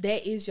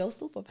 That is your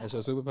superpower. That's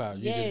your superpower.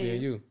 You just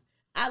being you.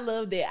 I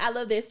love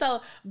that.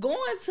 So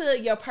going to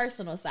your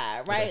personal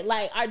side, right? Okay.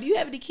 Like, do you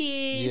have any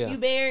kids? Yeah. You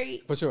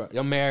married? For sure.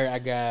 I'm married. I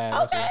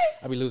got,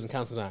 I be losing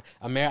count sometimes.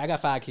 I'm married. I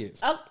got 5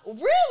 kids. Oh,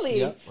 really?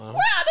 Yep. Where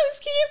are these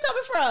kids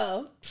coming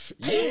from?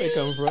 You know where they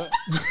coming from.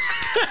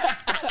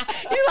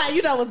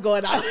 You know what's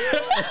going on.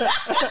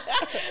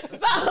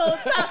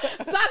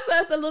 talk to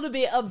us a little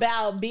bit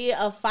about being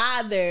a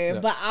father,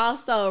 but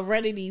also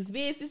running these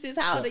businesses.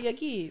 How old are your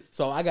kids?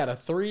 So I got a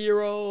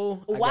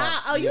 3-year-old.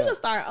 Wow. You can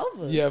start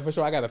over. Yeah, for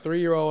sure. I got a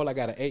 3-year-old. I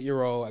got an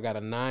 8-year-old. I got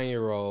a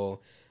 9-year-old.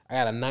 I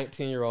got a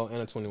 19-year-old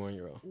and a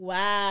 21-year-old. Wow.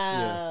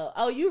 Yeah.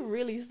 Oh, you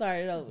really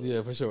started over.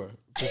 Yeah, for sure.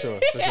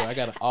 I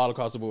got it all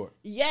across the board.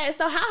 Yeah,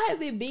 so how has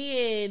it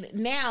been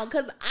now?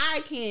 Because I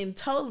can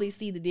totally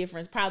see the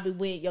difference probably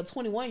with your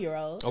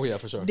 21-year-old. Oh, yeah,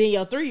 for sure. Then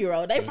your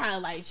 3-year-old. They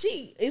probably like,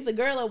 is a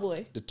girl or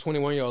boy? The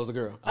 21-year-old is a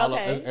girl.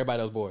 Okay.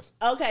 Everybody else boys.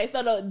 Okay,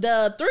 so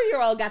the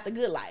 3-year-old got the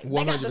good life.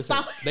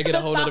 100%. They get a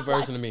whole other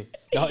version of me.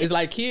 It's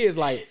like kids,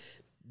 like,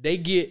 they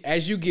get,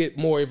 as you get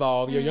more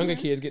evolved, your younger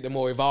kids get the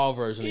more evolved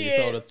version of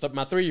you. So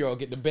my 3-year-old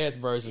get the best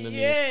version of me.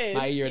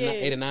 My 8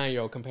 or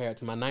 9-year-old compared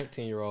to my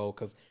 19-year-old,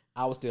 because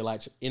I was still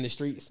like in the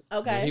streets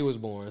when he was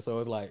born. So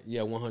it's like,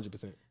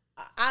 100%.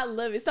 I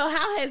love it. So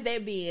how has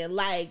that been,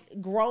 like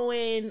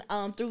growing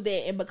through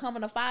that and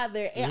becoming a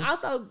father and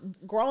also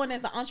growing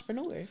as an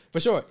entrepreneur?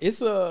 For sure. I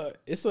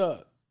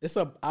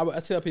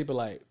tell people,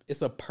 like,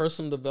 it's a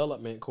personal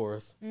development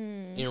course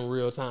in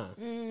real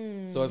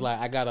time. So it's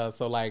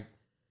like,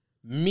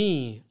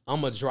 me,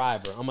 I'm a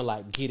driver. I'm a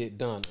like get it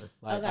done.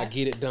 Like I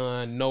get it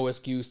done, no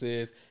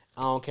excuses.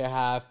 I don't care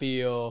how I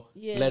feel.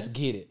 Yeah. Let's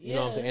get it. You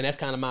know what I'm saying? And that's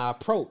kind of my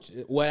approach.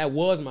 Well, that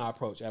was my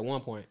approach at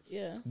one point.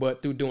 Yeah.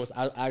 But through doing,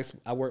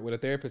 I worked with a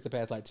therapist the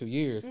past like 2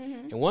 years,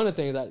 and one of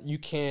the things that you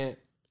can't.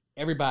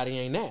 Everybody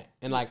ain't that,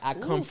 and like I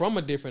come from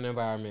a different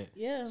environment.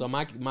 Yeah. So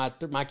my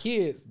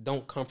kids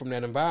don't come from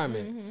that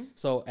environment.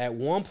 So at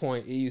one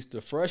point, it used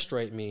to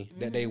frustrate me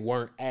that they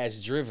weren't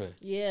as driven.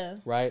 Yeah.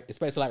 Right.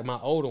 Especially like my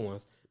older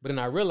ones. But then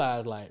I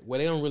realized, like,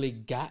 they don't really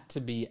got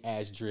to be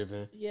as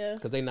driven. Yeah.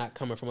 Because they not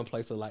coming from a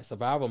place of, like,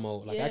 survival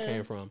mode like I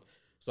came from.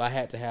 So I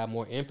had to have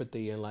more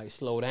empathy and, like,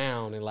 slow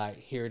down and, like,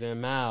 hear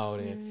them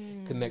out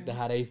and connect to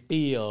how they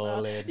feel.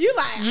 And, you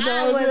like,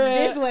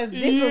 this was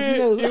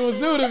new. It was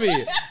new to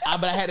me.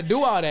 But I had to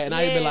do all that. And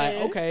I'd be like,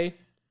 okay,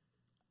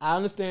 I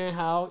understand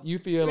how you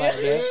feel like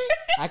that.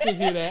 I can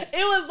hear that.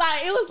 It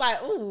was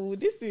like, ooh,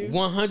 this is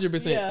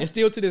 100%. Yeah. And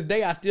still to this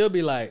day, I still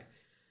be like,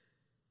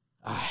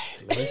 all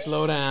right, let me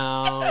slow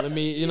down. Let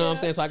me, you know what I'm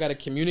saying? So I got to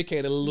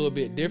communicate a little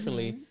bit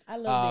differently. I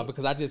love it.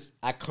 Because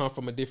I come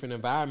from a different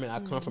environment.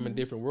 I come from a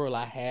different world.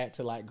 I had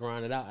to like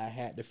grind it out. I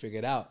had to figure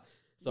it out.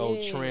 So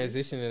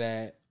transition to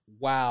that,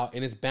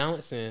 and it's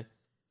balancing,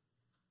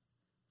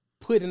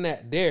 putting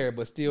that there,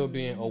 but still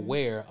being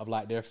aware of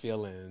like their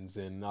feelings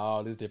and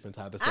all this different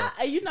type of stuff.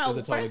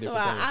 First of all,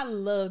 I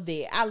love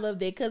that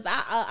because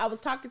I was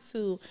talking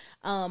to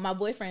my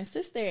boyfriend's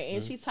sister,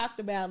 and she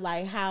talked about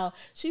like how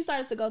she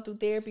started to go through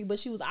therapy, but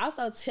she was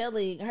also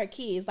telling her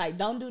kids like,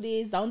 don't do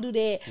this, don't do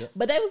that. Yep.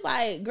 But they was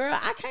like, girl,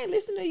 I can't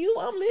listen to you.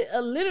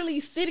 I'm literally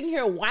sitting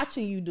here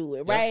watching you do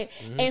it, right?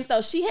 And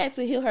so she had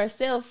to heal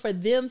herself for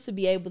them to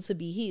be able to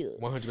be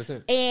healed.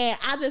 100%. And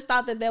I just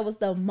thought that was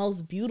the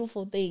most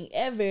beautiful thing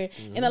ever.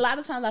 And a lot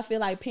of times I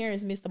feel like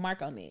parents miss the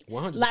mark on it.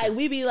 100%. Like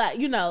we be like,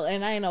 and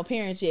I ain't no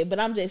parent yet,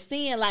 but I'm just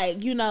seeing like,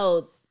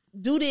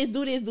 do this.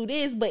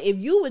 But if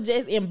you would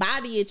just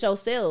embody it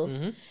yourself,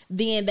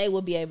 then they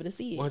will be able to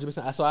see it.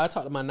 100%. So I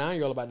talked to my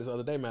 9-year-old about this the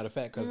other day, matter of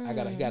fact, because he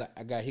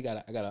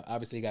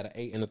got an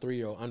 8 and a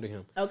 3-year-old under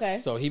him. Okay.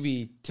 So he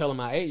be telling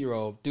my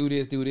 8-year-old, do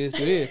this. He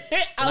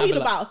the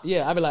boss.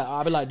 Yeah, I'd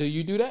be like, do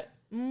you do that?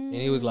 And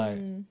he was like,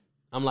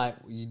 I'm like,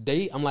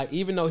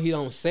 even though he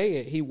don't say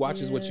it, he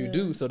watches what you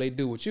do, so they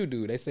do what you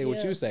do. They say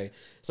what you say.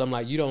 So I'm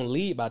like, you don't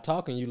lead by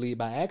talking, you lead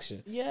by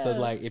action. Yeah. So it's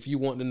like, if you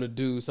want them to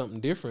do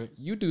something different,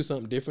 you do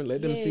something different.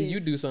 Let them see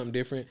you do something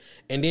different.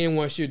 And then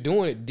once you're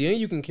doing it, then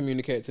you can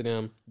communicate to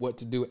them what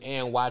to do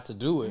and why to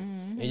do it.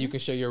 And you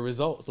can show your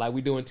results. Like we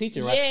do in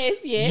teaching, right?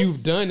 Yes.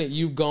 You've done it.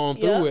 You've gone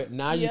through it.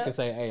 Now you can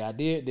say, hey, I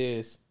did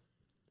this.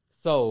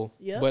 So,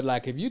 but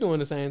like if you're doing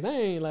the same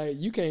thing, like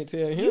you can't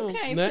tell him. You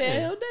can't tell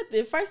him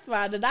nothing. First of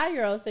all, the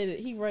 9-year-old said that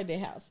he run the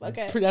house.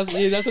 Okay, that's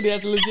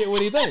legit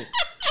what he think.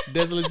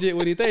 That's legit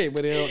what he think,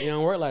 but it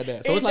don't work like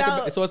that. So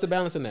it's a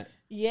balance in that.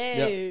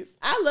 Yes, yep.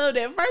 I love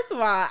that. First of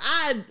all,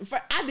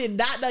 I did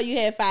not know you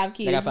had 5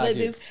 kids. I got 5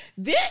 kids.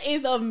 This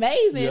is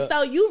amazing. Yep.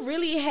 So you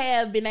really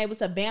have been able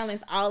to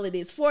balance all of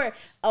this for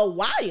a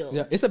while.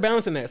 Yeah, it's a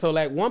balance in that. So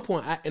like one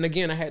point, I had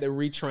to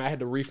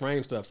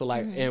reframe stuff. So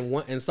like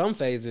in some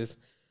phases.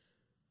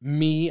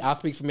 I'll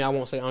speak for me. I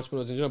won't say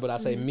entrepreneurs in general, but I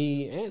say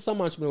me and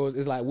some entrepreneurs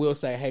is like we'll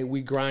say, hey,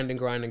 we grinding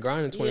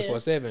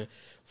 24/7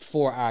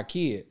 for our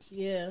kids.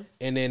 Yeah.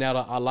 And then that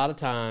a lot of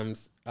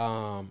times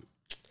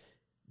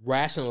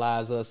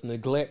rationalize us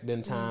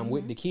neglecting time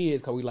with the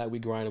kids because we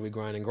grinding.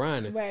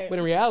 Right. But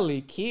in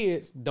reality,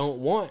 kids don't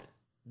want.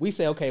 We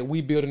say, okay,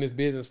 we building this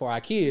business for our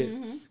kids,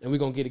 and we're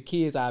gonna get the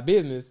kids our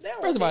business.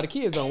 First of all, the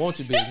kids don't want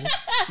your business.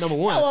 Number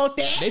one,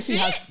 they see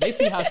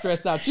how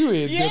stressed out you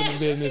is building the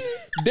business.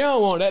 They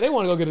don't want that. They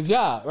want to go get a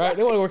job, right?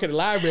 They want to work at the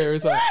library or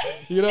something.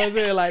 You know what I'm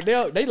saying? Like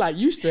they like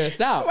you stressed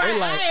out. Right. They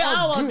like, I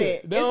don't want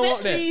that. They don't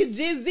want that. Especially these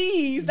Gen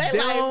Zs. They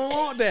don't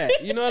want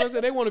that. You know what I'm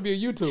saying? They want to be a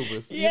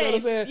YouTubers. You know what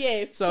I'm saying?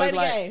 Yes. So it's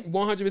like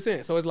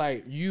 100%. So it's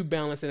like you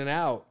balancing it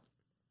out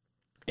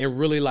and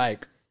really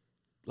like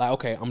Like,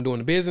 okay, I'm doing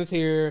the business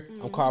here.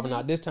 I'm carving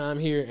out this time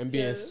here and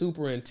being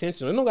super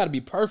intentional. It don't got to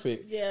be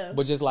perfect,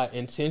 but just like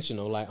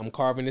intentional. Like, I'm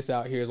carving this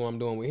out. Here's what I'm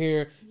doing with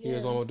here.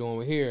 Here's what I'm doing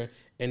with here.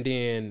 And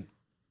then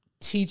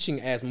teaching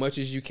as much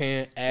as you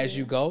can as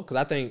you go. Because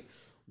I think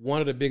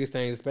one of the biggest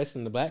things,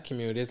 especially in the Black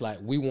community, is like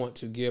we want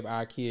to give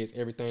our kids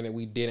everything that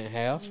we didn't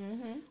have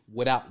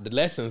without the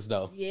lessons,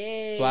 though.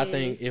 Yes. So I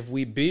think if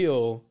we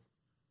build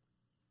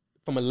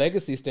from a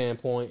legacy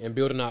standpoint and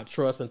building out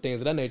trust and things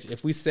of that nature,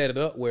 if we set it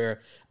up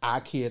where our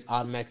kids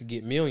automatically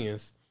get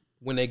millions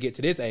when they get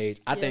to this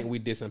age, I think we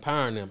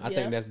disempowering them. I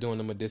think that's doing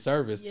them a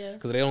disservice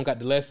because they don't got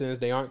the lessons.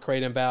 They aren't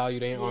creating value.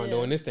 They aren't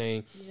doing this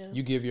thing.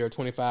 You give your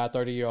 25,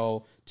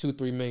 30-year-old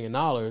 $2-3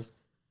 million,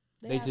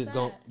 they just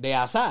go, they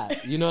outside.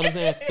 You know what I'm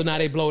saying? So now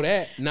they blow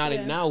that.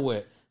 Now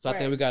what? So I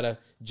think we got a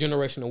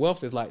generational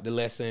wealth is like the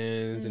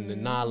lessons and the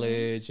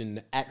knowledge and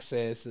the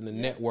access and the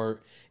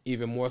network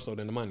even more so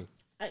than the money.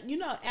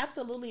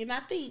 Absolutely. And I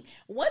think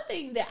one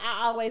thing that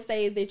I always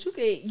say is that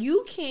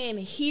you can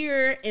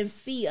hear and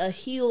see a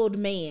healed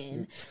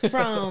man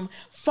from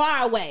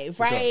far away,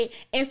 right? Sure.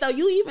 And so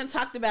you even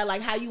talked about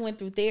like how you went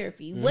through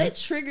therapy. What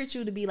triggered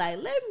you to be like,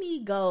 let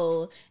me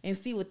go and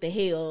see what the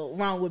hell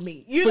wrong with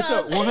me? For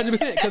sure,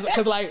 100%.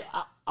 Because like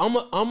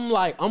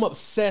I'm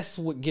obsessed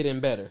with getting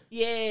better.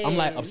 Yeah, I'm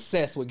like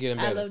obsessed with getting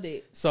better. I loved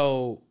it.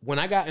 So when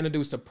I got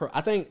introduced to,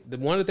 I think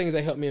one of the things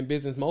that helped me in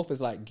business most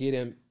is like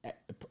getting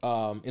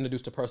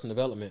introduced to personal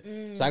development.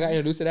 So I got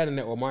introduced to that in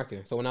network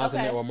marketing. So when I was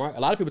in network marketing,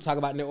 a lot of people talk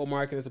about network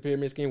marketing as a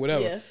pyramid scheme,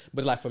 whatever. Yeah.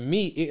 But like for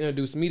me, it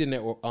introduced me to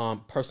network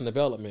personal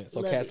development.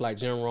 So cats like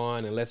Jim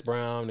Rohn and Les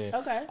Brown and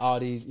all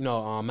these,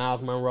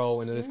 Miles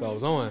Monroe, and the list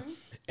goes on.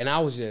 And I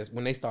was just,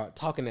 when they start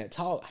talking that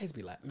talk, I used to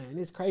be like, man,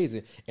 it's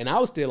crazy. And I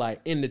was still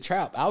like in the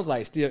trap. I was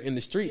like still in the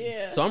street.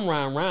 Yeah. So I'm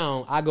riding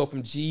around. I go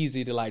from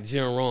Jeezy to like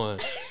Jim Rohn,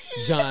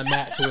 John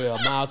Maxwell,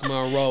 Miles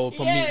Monroe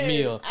from Meek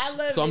Mill. I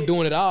love so I'm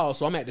doing it all.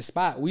 So I'm at the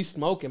spot. We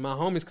smoking. My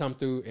homies come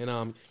through.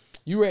 And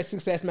you read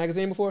Success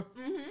Magazine before?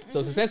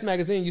 So Success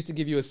Magazine used to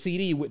give you a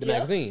CD with the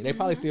magazine. They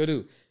probably still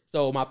do.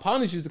 So my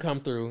partners used to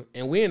come through,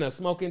 and we in a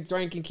smoking,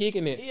 drinking,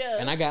 kicking it. Yeah.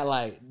 And I got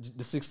like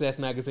the Success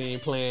Magazine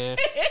playing,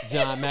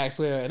 John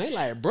Maxwell, and they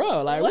like,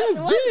 bro, like what's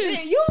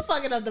this? You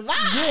fucking up the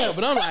vibe. Yeah,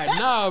 but I'm like,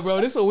 nah,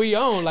 bro, this is what we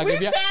own. Like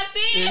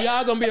if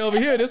y'all gonna be over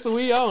here, this is what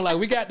we own. Like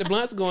we got the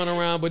blunts going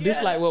around, but this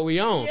is like what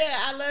we own. Yeah,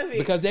 I love it.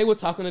 Because they was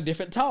talking a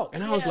different talk,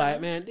 and I was like,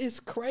 man, this is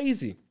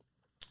crazy.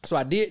 So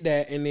I did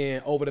that, and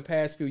then over the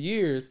past few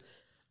years,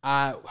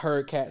 I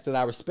heard cats that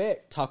I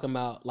respect talking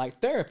about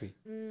like therapy.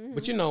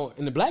 But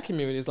in the Black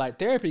community, it's like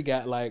therapy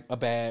got like a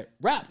bad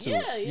rap to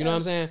it. You know what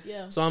I'm saying?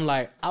 Yeah. So I'm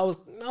like, I was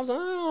like, I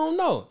don't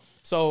know.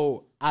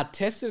 So I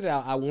tested it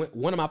out.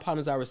 One of my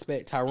partners I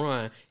respect,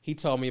 Tyron, he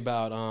told me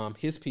about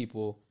his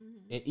people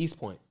in East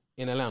Point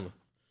in Atlanta.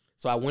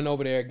 So I went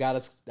over there,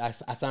 I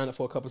signed up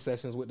for a couple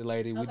sessions with the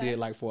lady. We did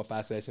like 4 or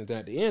 5 sessions. And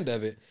at the end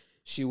of it,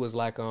 she was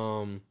like,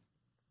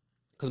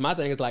 because my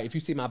thing is like, if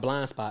you see my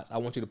blind spots, I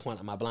want you to point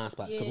out my blind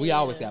spots. Because we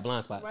always got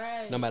blind spots.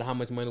 Right. No matter how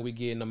much money we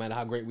get, no matter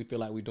how great we feel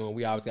like we're doing,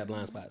 we always got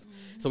blind spots.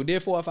 So we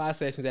did 4 or 5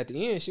 sessions. At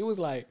the end, she was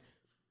like,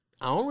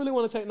 I don't really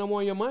want to take no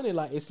more of your money.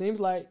 Like, it seems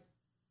like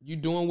you're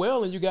doing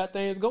well and you got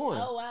things going.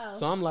 Oh, wow.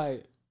 So I'm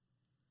like,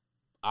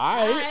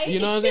 all right.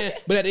 You know what I'm saying?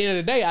 But at the end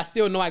of the day, I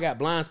still know I got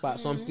blind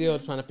spots. So I'm still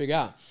trying to figure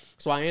out.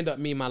 So I end up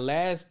meeting my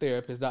last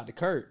therapist, Dr.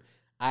 Kurt.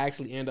 I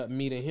actually end up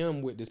meeting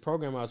him with this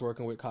program I was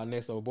working with called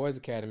Next Level Boys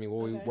Academy,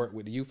 where we work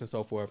with the youth and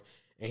so forth.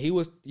 And he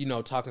was,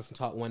 talking some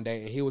talk one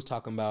day, and he was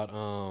talking about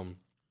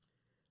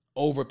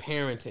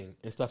over-parenting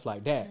and stuff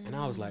like that. And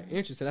I was like,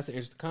 interesting. That's an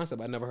interesting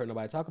concept. I never heard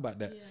nobody talk about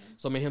that. Yeah.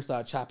 So me and him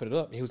started chopping it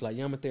up. And he was like,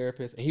 yeah, I'm a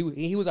therapist. And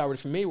he was already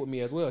familiar with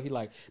me as well. He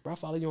like, bro, I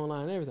follow you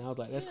online and everything. I was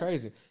like, that's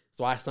crazy.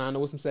 So I signed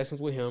up with some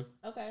sessions with him.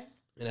 Okay.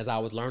 And as I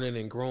was learning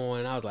and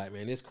growing, I was like,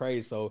 man, this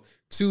crazy. So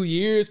 2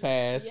 years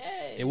passed,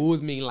 and we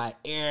was meeting like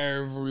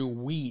every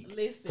week.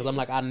 Because I'm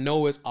like, I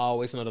know it's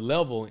always another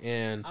level.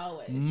 And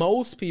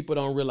most people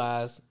don't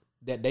realize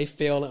that they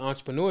fail in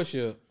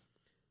entrepreneurship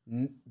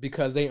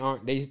because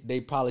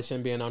they probably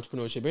shouldn't be in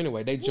entrepreneurship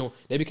anyway.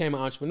 They became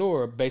an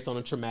entrepreneur based on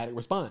a traumatic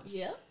response.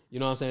 Yeah. You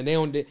know what I'm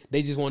saying?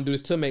 They just want to do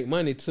this to make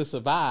money, to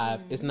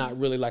survive. It's not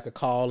really like a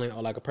calling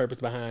or like a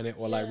purpose behind it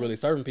or like really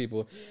serving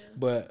people. Yeah.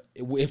 But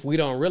if we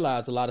don't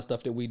realize a lot of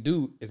stuff that we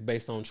do is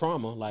based on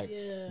trauma, like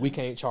we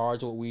can't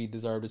charge what we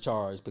deserve to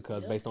charge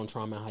because based on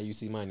trauma and how you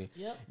see money.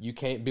 Yep. You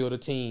can't build a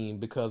team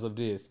because of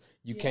this.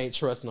 You can't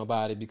trust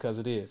nobody because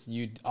of this.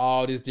 You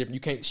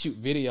can't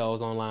shoot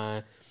videos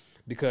online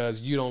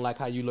because you don't like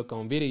how you look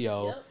on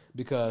video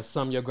because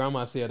something your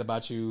grandma said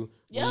about you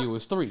when you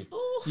was 3.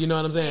 Ooh. You know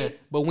what I'm saying? Yes.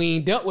 But we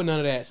ain't dealt with none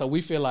of that. So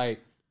we feel like,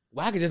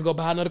 well, I could just go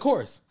buy another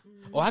course.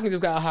 Or I can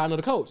just go hire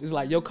another coach. It's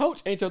like, your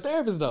coach ain't your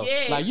therapist, though.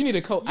 Yes. Like, you need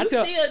a coach. I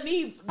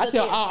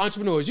tell all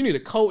entrepreneurs, you need a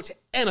coach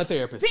and a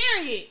therapist.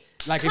 Period.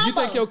 Like, if you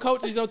think your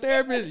coach is your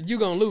therapist, you're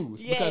going to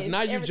lose. Because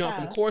now you jump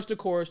from course to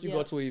course. You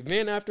go to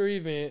event after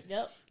event.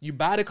 Yep. you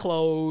buy the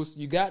clothes,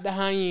 you got the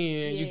high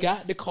end, you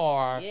got the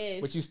car,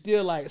 but you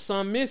still like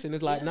some missing.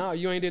 It's like, no,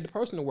 you ain't did the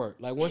personal work.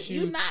 Like once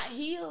you're not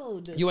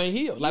healed. You ain't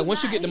healed. Like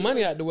once you get the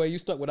money out the way, you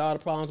stuck with all the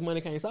problems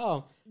money can't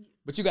solve.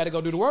 But you got to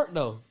go do the work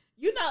though.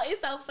 You know,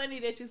 it's so funny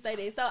that you say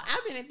that. So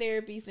I've been in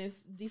therapy since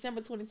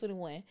December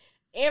 2021.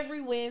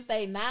 Every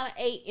Wednesday, 9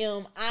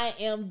 a.m., I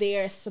am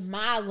there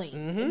smiling.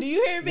 Mm-hmm. Do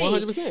you hear me?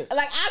 100%.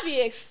 Like, I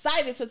be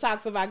excited to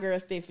talk to my girl,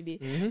 Stephanie.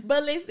 Mm-hmm.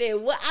 But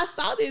listen, I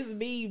saw this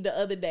meme the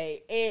other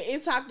day,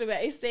 and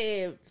it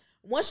said,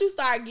 once you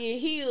start getting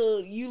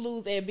healed, you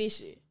lose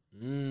ambition.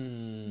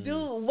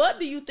 Dude, what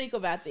do you think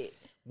about that?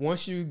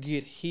 Once you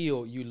get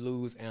healed, you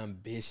lose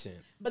ambition.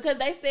 Because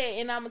they said,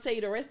 and I'm going to tell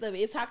you the rest of it,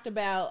 it talked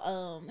about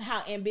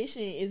how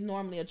ambition is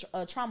normally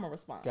a trauma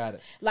response. Got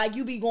it. Like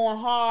you be going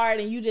hard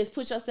and you just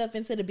put yourself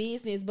into the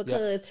business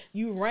because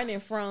you running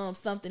from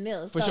something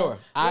else. For sure.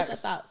 What's your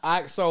thoughts?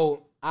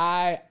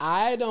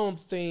 I don't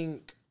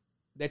think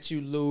that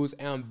you lose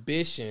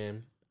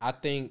ambition. I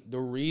think the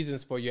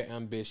reasons for your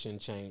ambition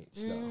change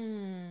though.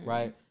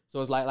 Right?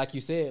 So it's like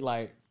you said,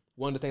 like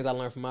one of the things I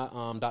learned from my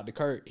Dr.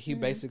 Kurt, he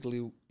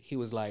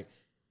was like,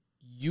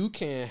 you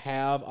can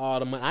have all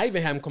the money. I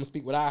even have him come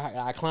speak with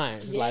our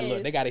clients. It's like,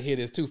 look, they got to hear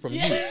this too from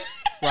you,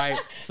 right?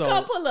 So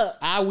come pull up.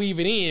 I weave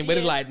it in, but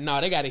it's like,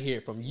 no, they got to hear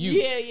it from you.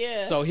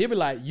 Yeah. So he'll be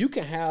like, you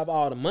can have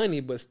all the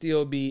money, but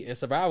still be in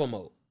survival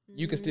mode.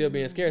 You can still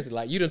be in scarcity.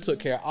 Like you done took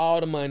care of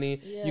all the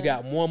money. Yeah. You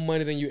got more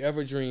money than you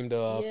ever dreamed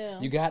of. Yeah.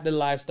 You got the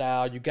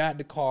lifestyle. You got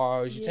the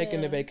cars. You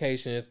taking the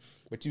vacations,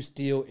 but you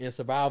still in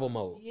survival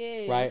mode,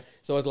 right?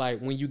 So it's like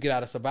when you get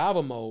out of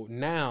survival mode,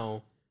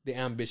 now the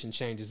ambition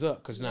changes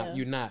up because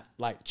you're not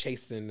like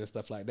chasing and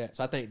stuff like that.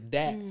 So I think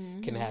that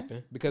can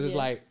happen because it's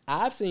like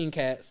I've seen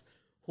cats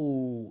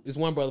who, this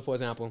one brother, for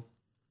example,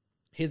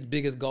 his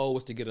biggest goal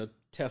was to get a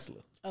Tesla.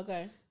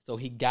 Okay. So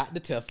he got the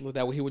Tesla.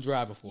 That what he was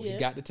driving for. Yeah. He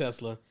got the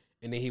Tesla.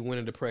 And then he went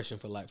in depression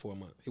for like 4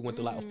 months. He went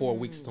through like 4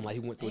 weeks or something. Like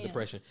he went through a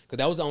depression. Because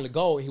that was the only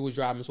goal. He was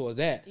driving towards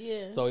that.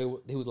 Yeah.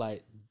 So he was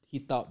like, he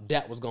thought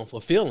that was going to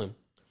fulfill him.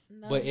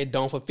 No. But it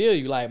don't fulfill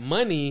you. Like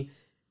money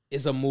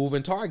is a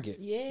moving target.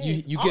 Yeah.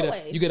 You get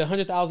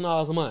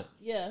 $100,000 a month.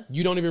 Yeah.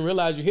 You don't even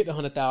realize you hit the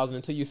 100,000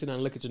 until you sit down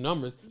and look at your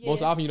numbers. Yeah.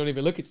 Most often you don't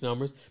even look at your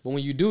numbers. But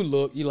when you do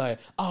look, you're like,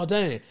 oh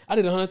dang, I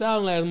did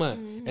 100,000 last month.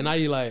 Mm-hmm. And now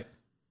you're like,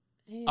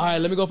 all right,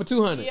 let me go for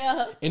 200.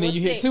 Yeah. And then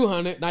you hit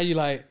 200. Now you're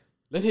like,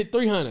 let's hit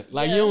 300.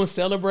 Like you don't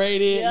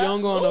celebrate it. You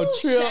don't go on no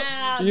trip.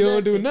 Child, you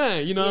don't do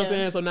nothing. You know what I'm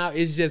saying? So now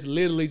it's just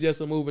literally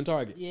just a moving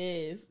target.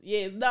 Yes.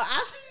 No,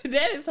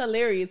 that is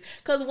hilarious.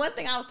 Because one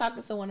thing I was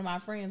talking to one of my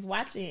friends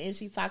watching, and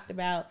she talked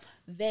about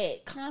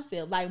that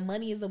concept. Like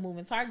money is a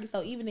moving target.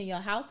 So even in your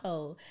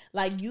household,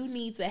 like you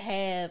need to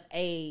have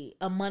a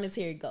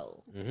monetary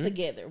goal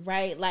together,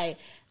 right? Like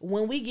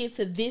when we get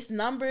to this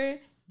number,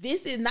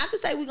 this is not to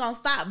say we're going to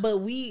stop, but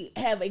we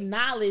have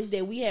acknowledged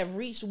that we have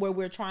reached where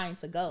we're trying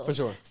to go. For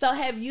sure. So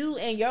have you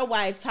and your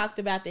wife talked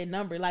about that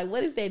number? Like,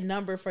 what is that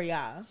number for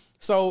y'all?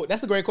 So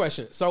that's a great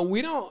question. So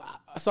we don't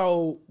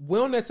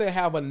necessarily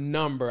have a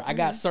number. I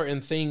got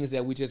certain things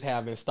that we just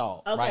have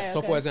installed, right?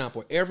 So for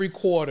example, every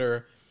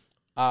quarter,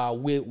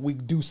 we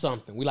do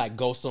something. We like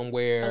go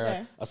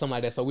somewhere or something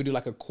like that. So we do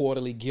like a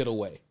quarterly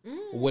getaway,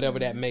 whatever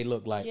that may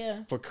look like.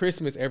 Yeah. For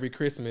Christmas, every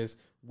Christmas,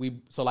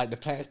 like the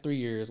past 3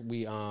 years,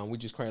 we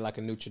just create like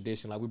a new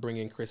tradition. Like we bring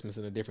in Christmas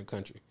in a different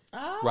country,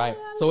 right?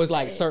 So it's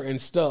like certain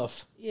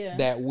stuff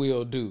that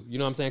we'll do. You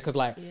know what I'm saying? Because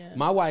like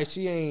my wife,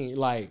 she ain't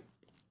like,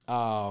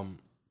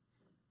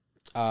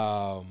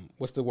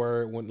 what's the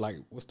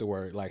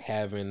word? Like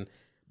having.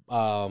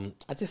 I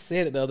just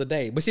said it the other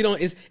day, but she don't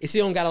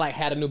gotta like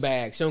have a new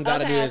bag. She don't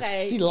gotta do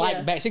it. She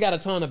like bags. She got a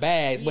ton of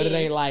bags, but it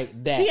ain't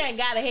like that. She ain't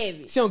gotta have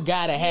it. She don't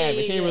gotta have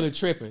it. She ain't really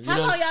tripping. How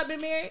long y'all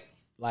been married?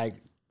 Like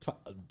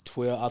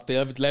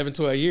 11,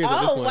 12 years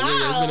at this point.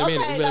 Wow.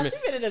 Yeah, it's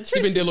been a minute. She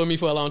been dealing with me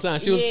for a long time.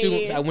 She was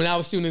shooting when I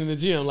was shooting in the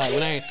gym. Like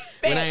when I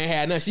ain't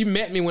had nothing. She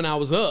met me when I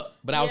was up,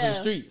 but I was in the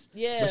streets.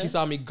 Yeah. But she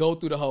saw me go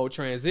through the whole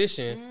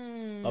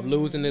transition of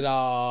losing it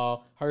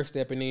all, her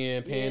stepping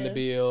in, paying the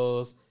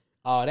bills,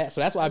 all that. So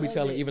that's why I be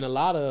telling even a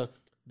lot of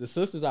the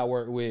sisters I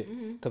work with,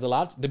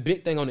 because the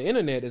big thing on the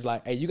internet is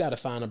like, hey, you got to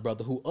find a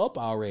brother who up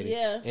already.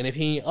 Yeah. And if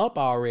he ain't up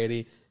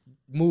already,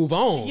 move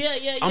on.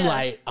 Yeah.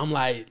 I'm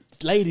like,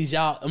 ladies,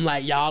 y'all. I'm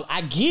like, y'all,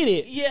 I get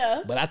it.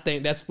 Yeah. But I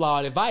think that's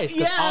flawed advice.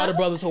 Because all the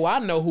brothers who I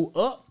know who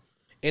up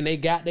and they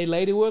got their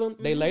lady with them,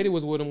 they lady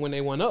was with them when they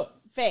went up.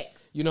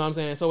 Facts. You know what I'm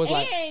saying? So it's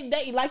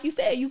like you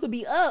said, you could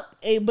be up,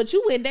 but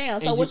you went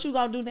down. So what you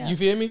gonna do now? You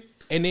feel me?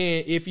 And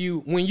then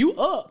when you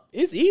up,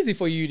 it's easy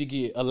for you to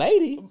get a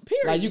lady.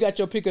 Period. Like you got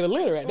your pick of the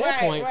litter at that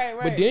point. Right.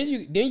 But then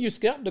you're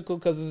skeptical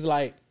because it's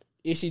like,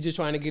 is she just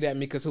trying to get at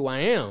me because who I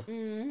am?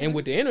 And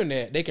with the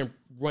internet, they can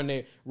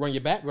run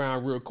your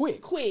background real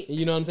quick.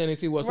 You know what I'm saying? They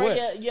see what's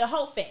what. Your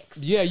whole facts.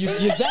 Yeah,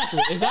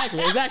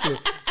 exactly.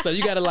 So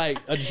you got to like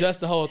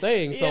adjust the whole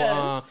thing.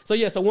 So we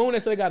don't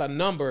necessarily got a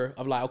number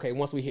of like, okay,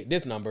 once we hit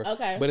this number.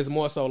 Okay. But it's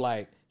more so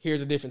like, here's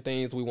the different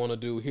things we want to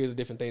do. Here's the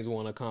different things we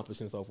want to accomplish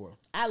and so forth.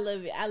 I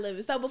love it. I love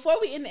it. So before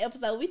we end the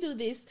episode, we do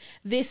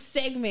this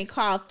segment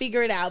called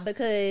Figure It Out,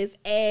 because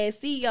as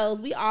CEOs,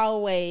 we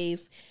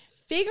always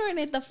figuring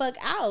it the fuck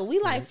out. We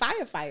like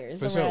firefighters.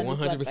 For sure,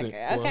 100%.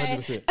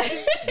 Okay?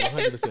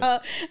 100%. So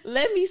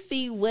let me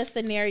see what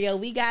scenario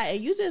we got,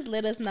 and you just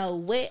let us know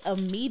what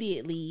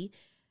immediately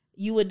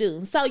you would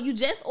do. So you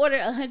just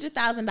ordered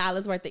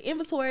 $100,000 worth of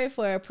inventory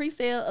for a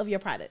pre-sale of your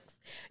products.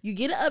 You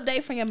get an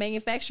update from your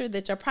manufacturer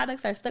that your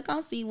products are stuck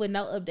on C with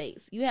no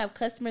updates. You have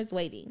customers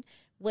waiting.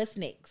 What's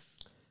next?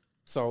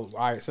 So,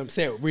 all right,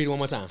 read it one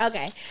more time.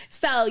 Okay.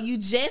 So you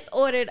just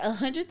ordered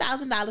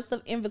 $100,000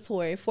 of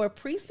inventory for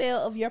pre-sale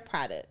of your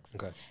products.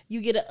 Okay.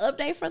 You get an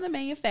update from the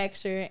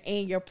manufacturer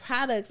and your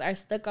products are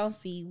stuck on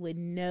C with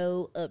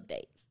no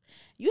updates.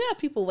 You have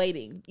people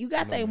waiting. You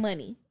got their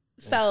money.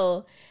 Yeah.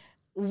 So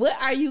what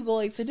are you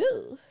going to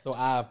do? So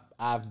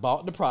I've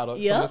bought the product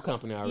from this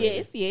company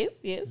already.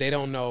 Yes. They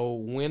don't know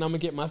when I'm gonna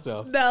get my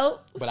stuff. No.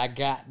 But I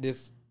got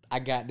this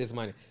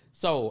money.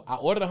 So I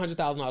ordered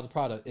 $100,000 of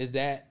product. Is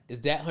that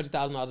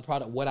 $100,000 of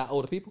product what I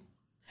owe to people?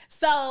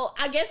 So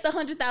I guess the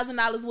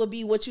 $100,000 would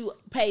be what you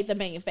paid the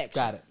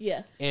manufacturer. Got it.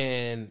 Yeah.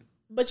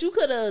 But you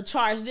could have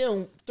charged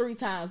them 3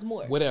 times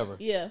more. Whatever.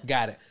 Yeah.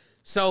 Got it.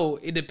 So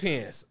it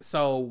depends.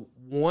 So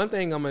one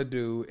thing I'm gonna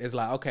do is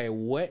like, okay,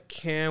 what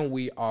can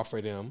we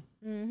offer them?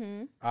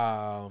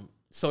 Mm-hmm.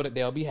 So that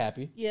they'll be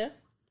happy. Yeah.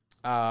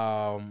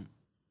 So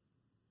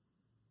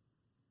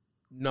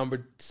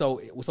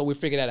we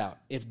figure that out.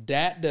 If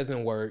that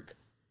doesn't work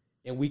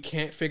and we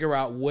can't figure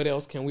out what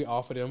else can we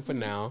offer them for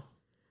now,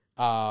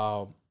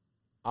 I'm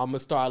gonna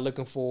start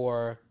looking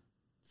for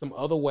some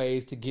other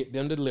ways to get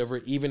them to deliver,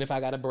 even if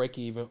I got to break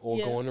even or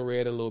go in the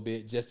red a little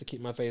bit just to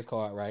keep my face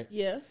card right.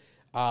 Yeah.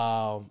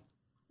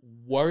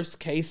 Worst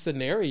case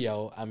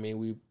scenario, I mean,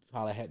 we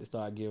probably had to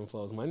start giving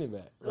folks money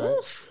back, right?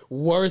 Oof.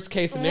 Worst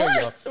case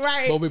scenario,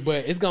 right?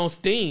 But it's gonna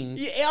sting.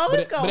 Yeah, it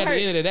always but at the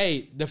end of the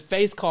day, the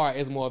face card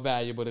is more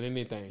valuable than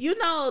anything. You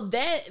know,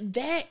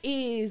 that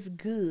is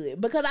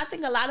good, because I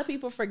think a lot of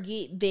people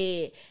forget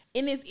that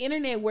in this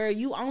internet where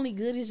you only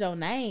good as your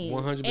name,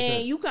 100%,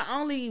 and you can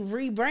only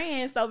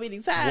rebrand so many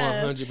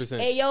times, 100%,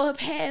 and your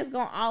past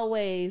gonna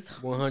always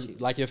 100.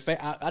 Like your face,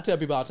 I tell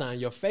people all the time,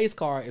 your face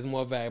card is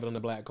more valuable than the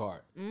black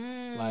card.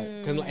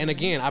 And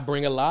again, I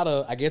bring a lot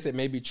of, I guess it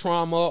may be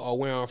trauma or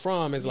where I'm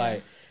from. It's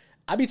like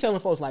I be telling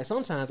folks, like,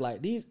 sometimes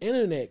like these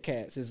internet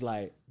cats is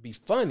like be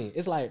funny.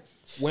 It's like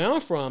where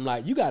I'm from,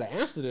 like you got to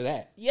answer to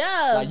that.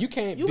 Yeah, like you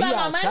can't be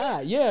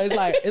outside. Yeah, it's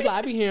like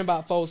I be hearing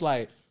about folks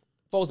like.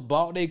 Folks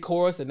bought their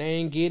course and they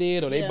ain't get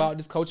it, or they bought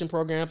this coaching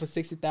program for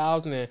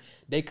 $60,000 and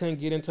they couldn't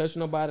get in touch with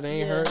nobody.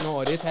 They ain't hurt no,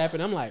 or this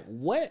happened. I'm like,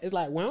 what? It's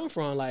like where I'm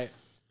from, like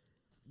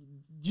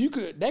you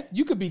could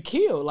be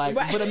killed, like,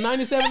 right. But a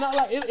 97,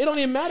 like it don't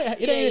even matter.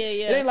 It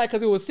ain't like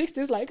because it was 60.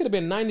 It's like it could have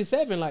been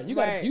 97. Like you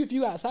got if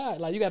you outside,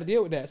 like you got to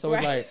deal with that. So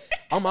it's like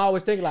I'm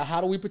always thinking like,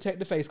 how do we protect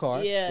the face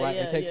card,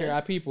 and take care of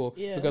our people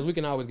because we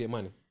can always get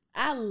money.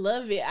 I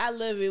love it.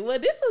 Well,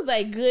 this was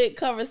a good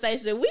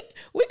conversation.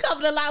 We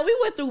covered a lot. We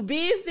went through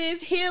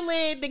business,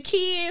 healing, the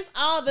kids,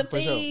 all the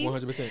things. Sure,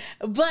 100%.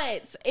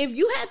 But if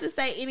you had to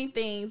say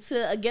anything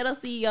to a ghetto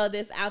CEO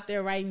that's out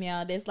there right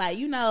now, that's like,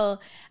 you know,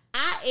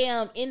 I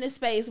am in the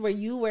space where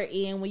you were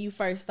in when you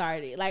first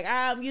started. Like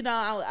I'm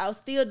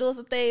still doing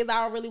some things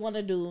I don't really want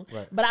to do,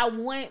 but I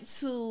want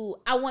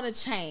to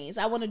change.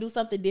 I want to do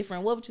something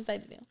different. What would you say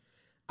to them?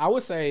 I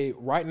would say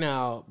right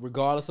now,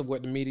 regardless of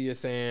what the media is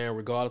saying,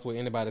 regardless of what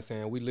anybody's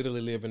saying, we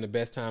literally live in the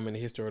best time in the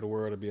history of the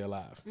world to be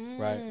alive,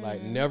 right?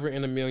 Like never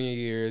in a million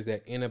years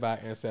that any of our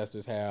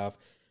ancestors have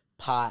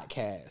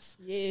podcasts,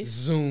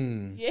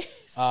 Zoom,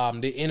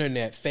 the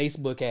internet,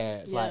 Facebook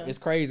ads. Like it's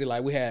crazy.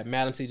 Like we had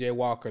Madam C.J.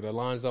 Walker, the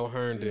Alonzo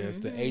Herndons,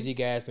 the A.G.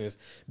 Gassens,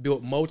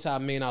 built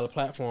multi-million-dollar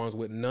platforms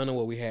with none of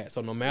what we had.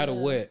 So no matter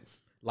what,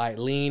 like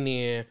lean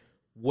in.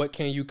 What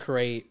can you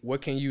create?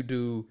 What can you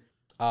do?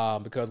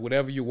 Because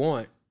whatever you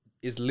want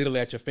is literally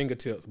at your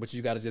fingertips, but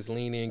you got to just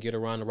lean in, get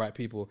around the right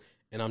people,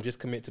 and just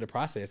commit to the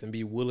process and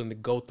be willing to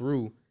go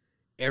through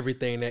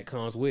everything that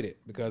comes with it,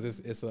 because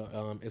it's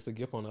a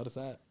gift on the other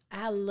side.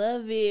 I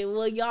love it.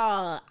 Well,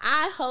 y'all,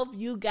 I hope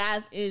you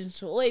guys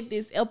enjoyed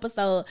this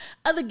episode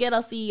of the Ghetto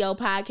CEO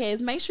Podcast.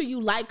 Make sure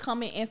you like,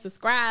 comment, and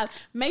subscribe.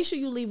 Make sure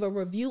you leave a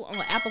review on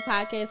Apple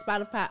Podcasts,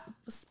 Spotify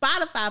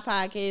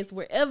Podcasts,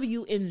 wherever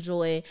you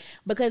enjoy,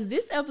 because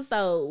this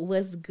episode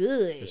was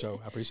good. For sure.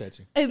 I appreciate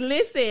you. And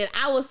listen,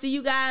 I will see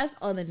you guys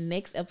on the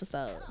next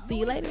episode. See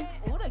you later.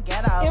 Ooh, the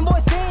ghetto.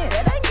 Invoice in.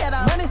 That ain't ghetto.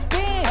 Money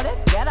spin. Oh,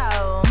 that's ghetto.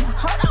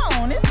 Hold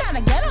on. It's kind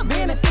of ghetto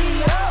being a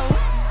CEO.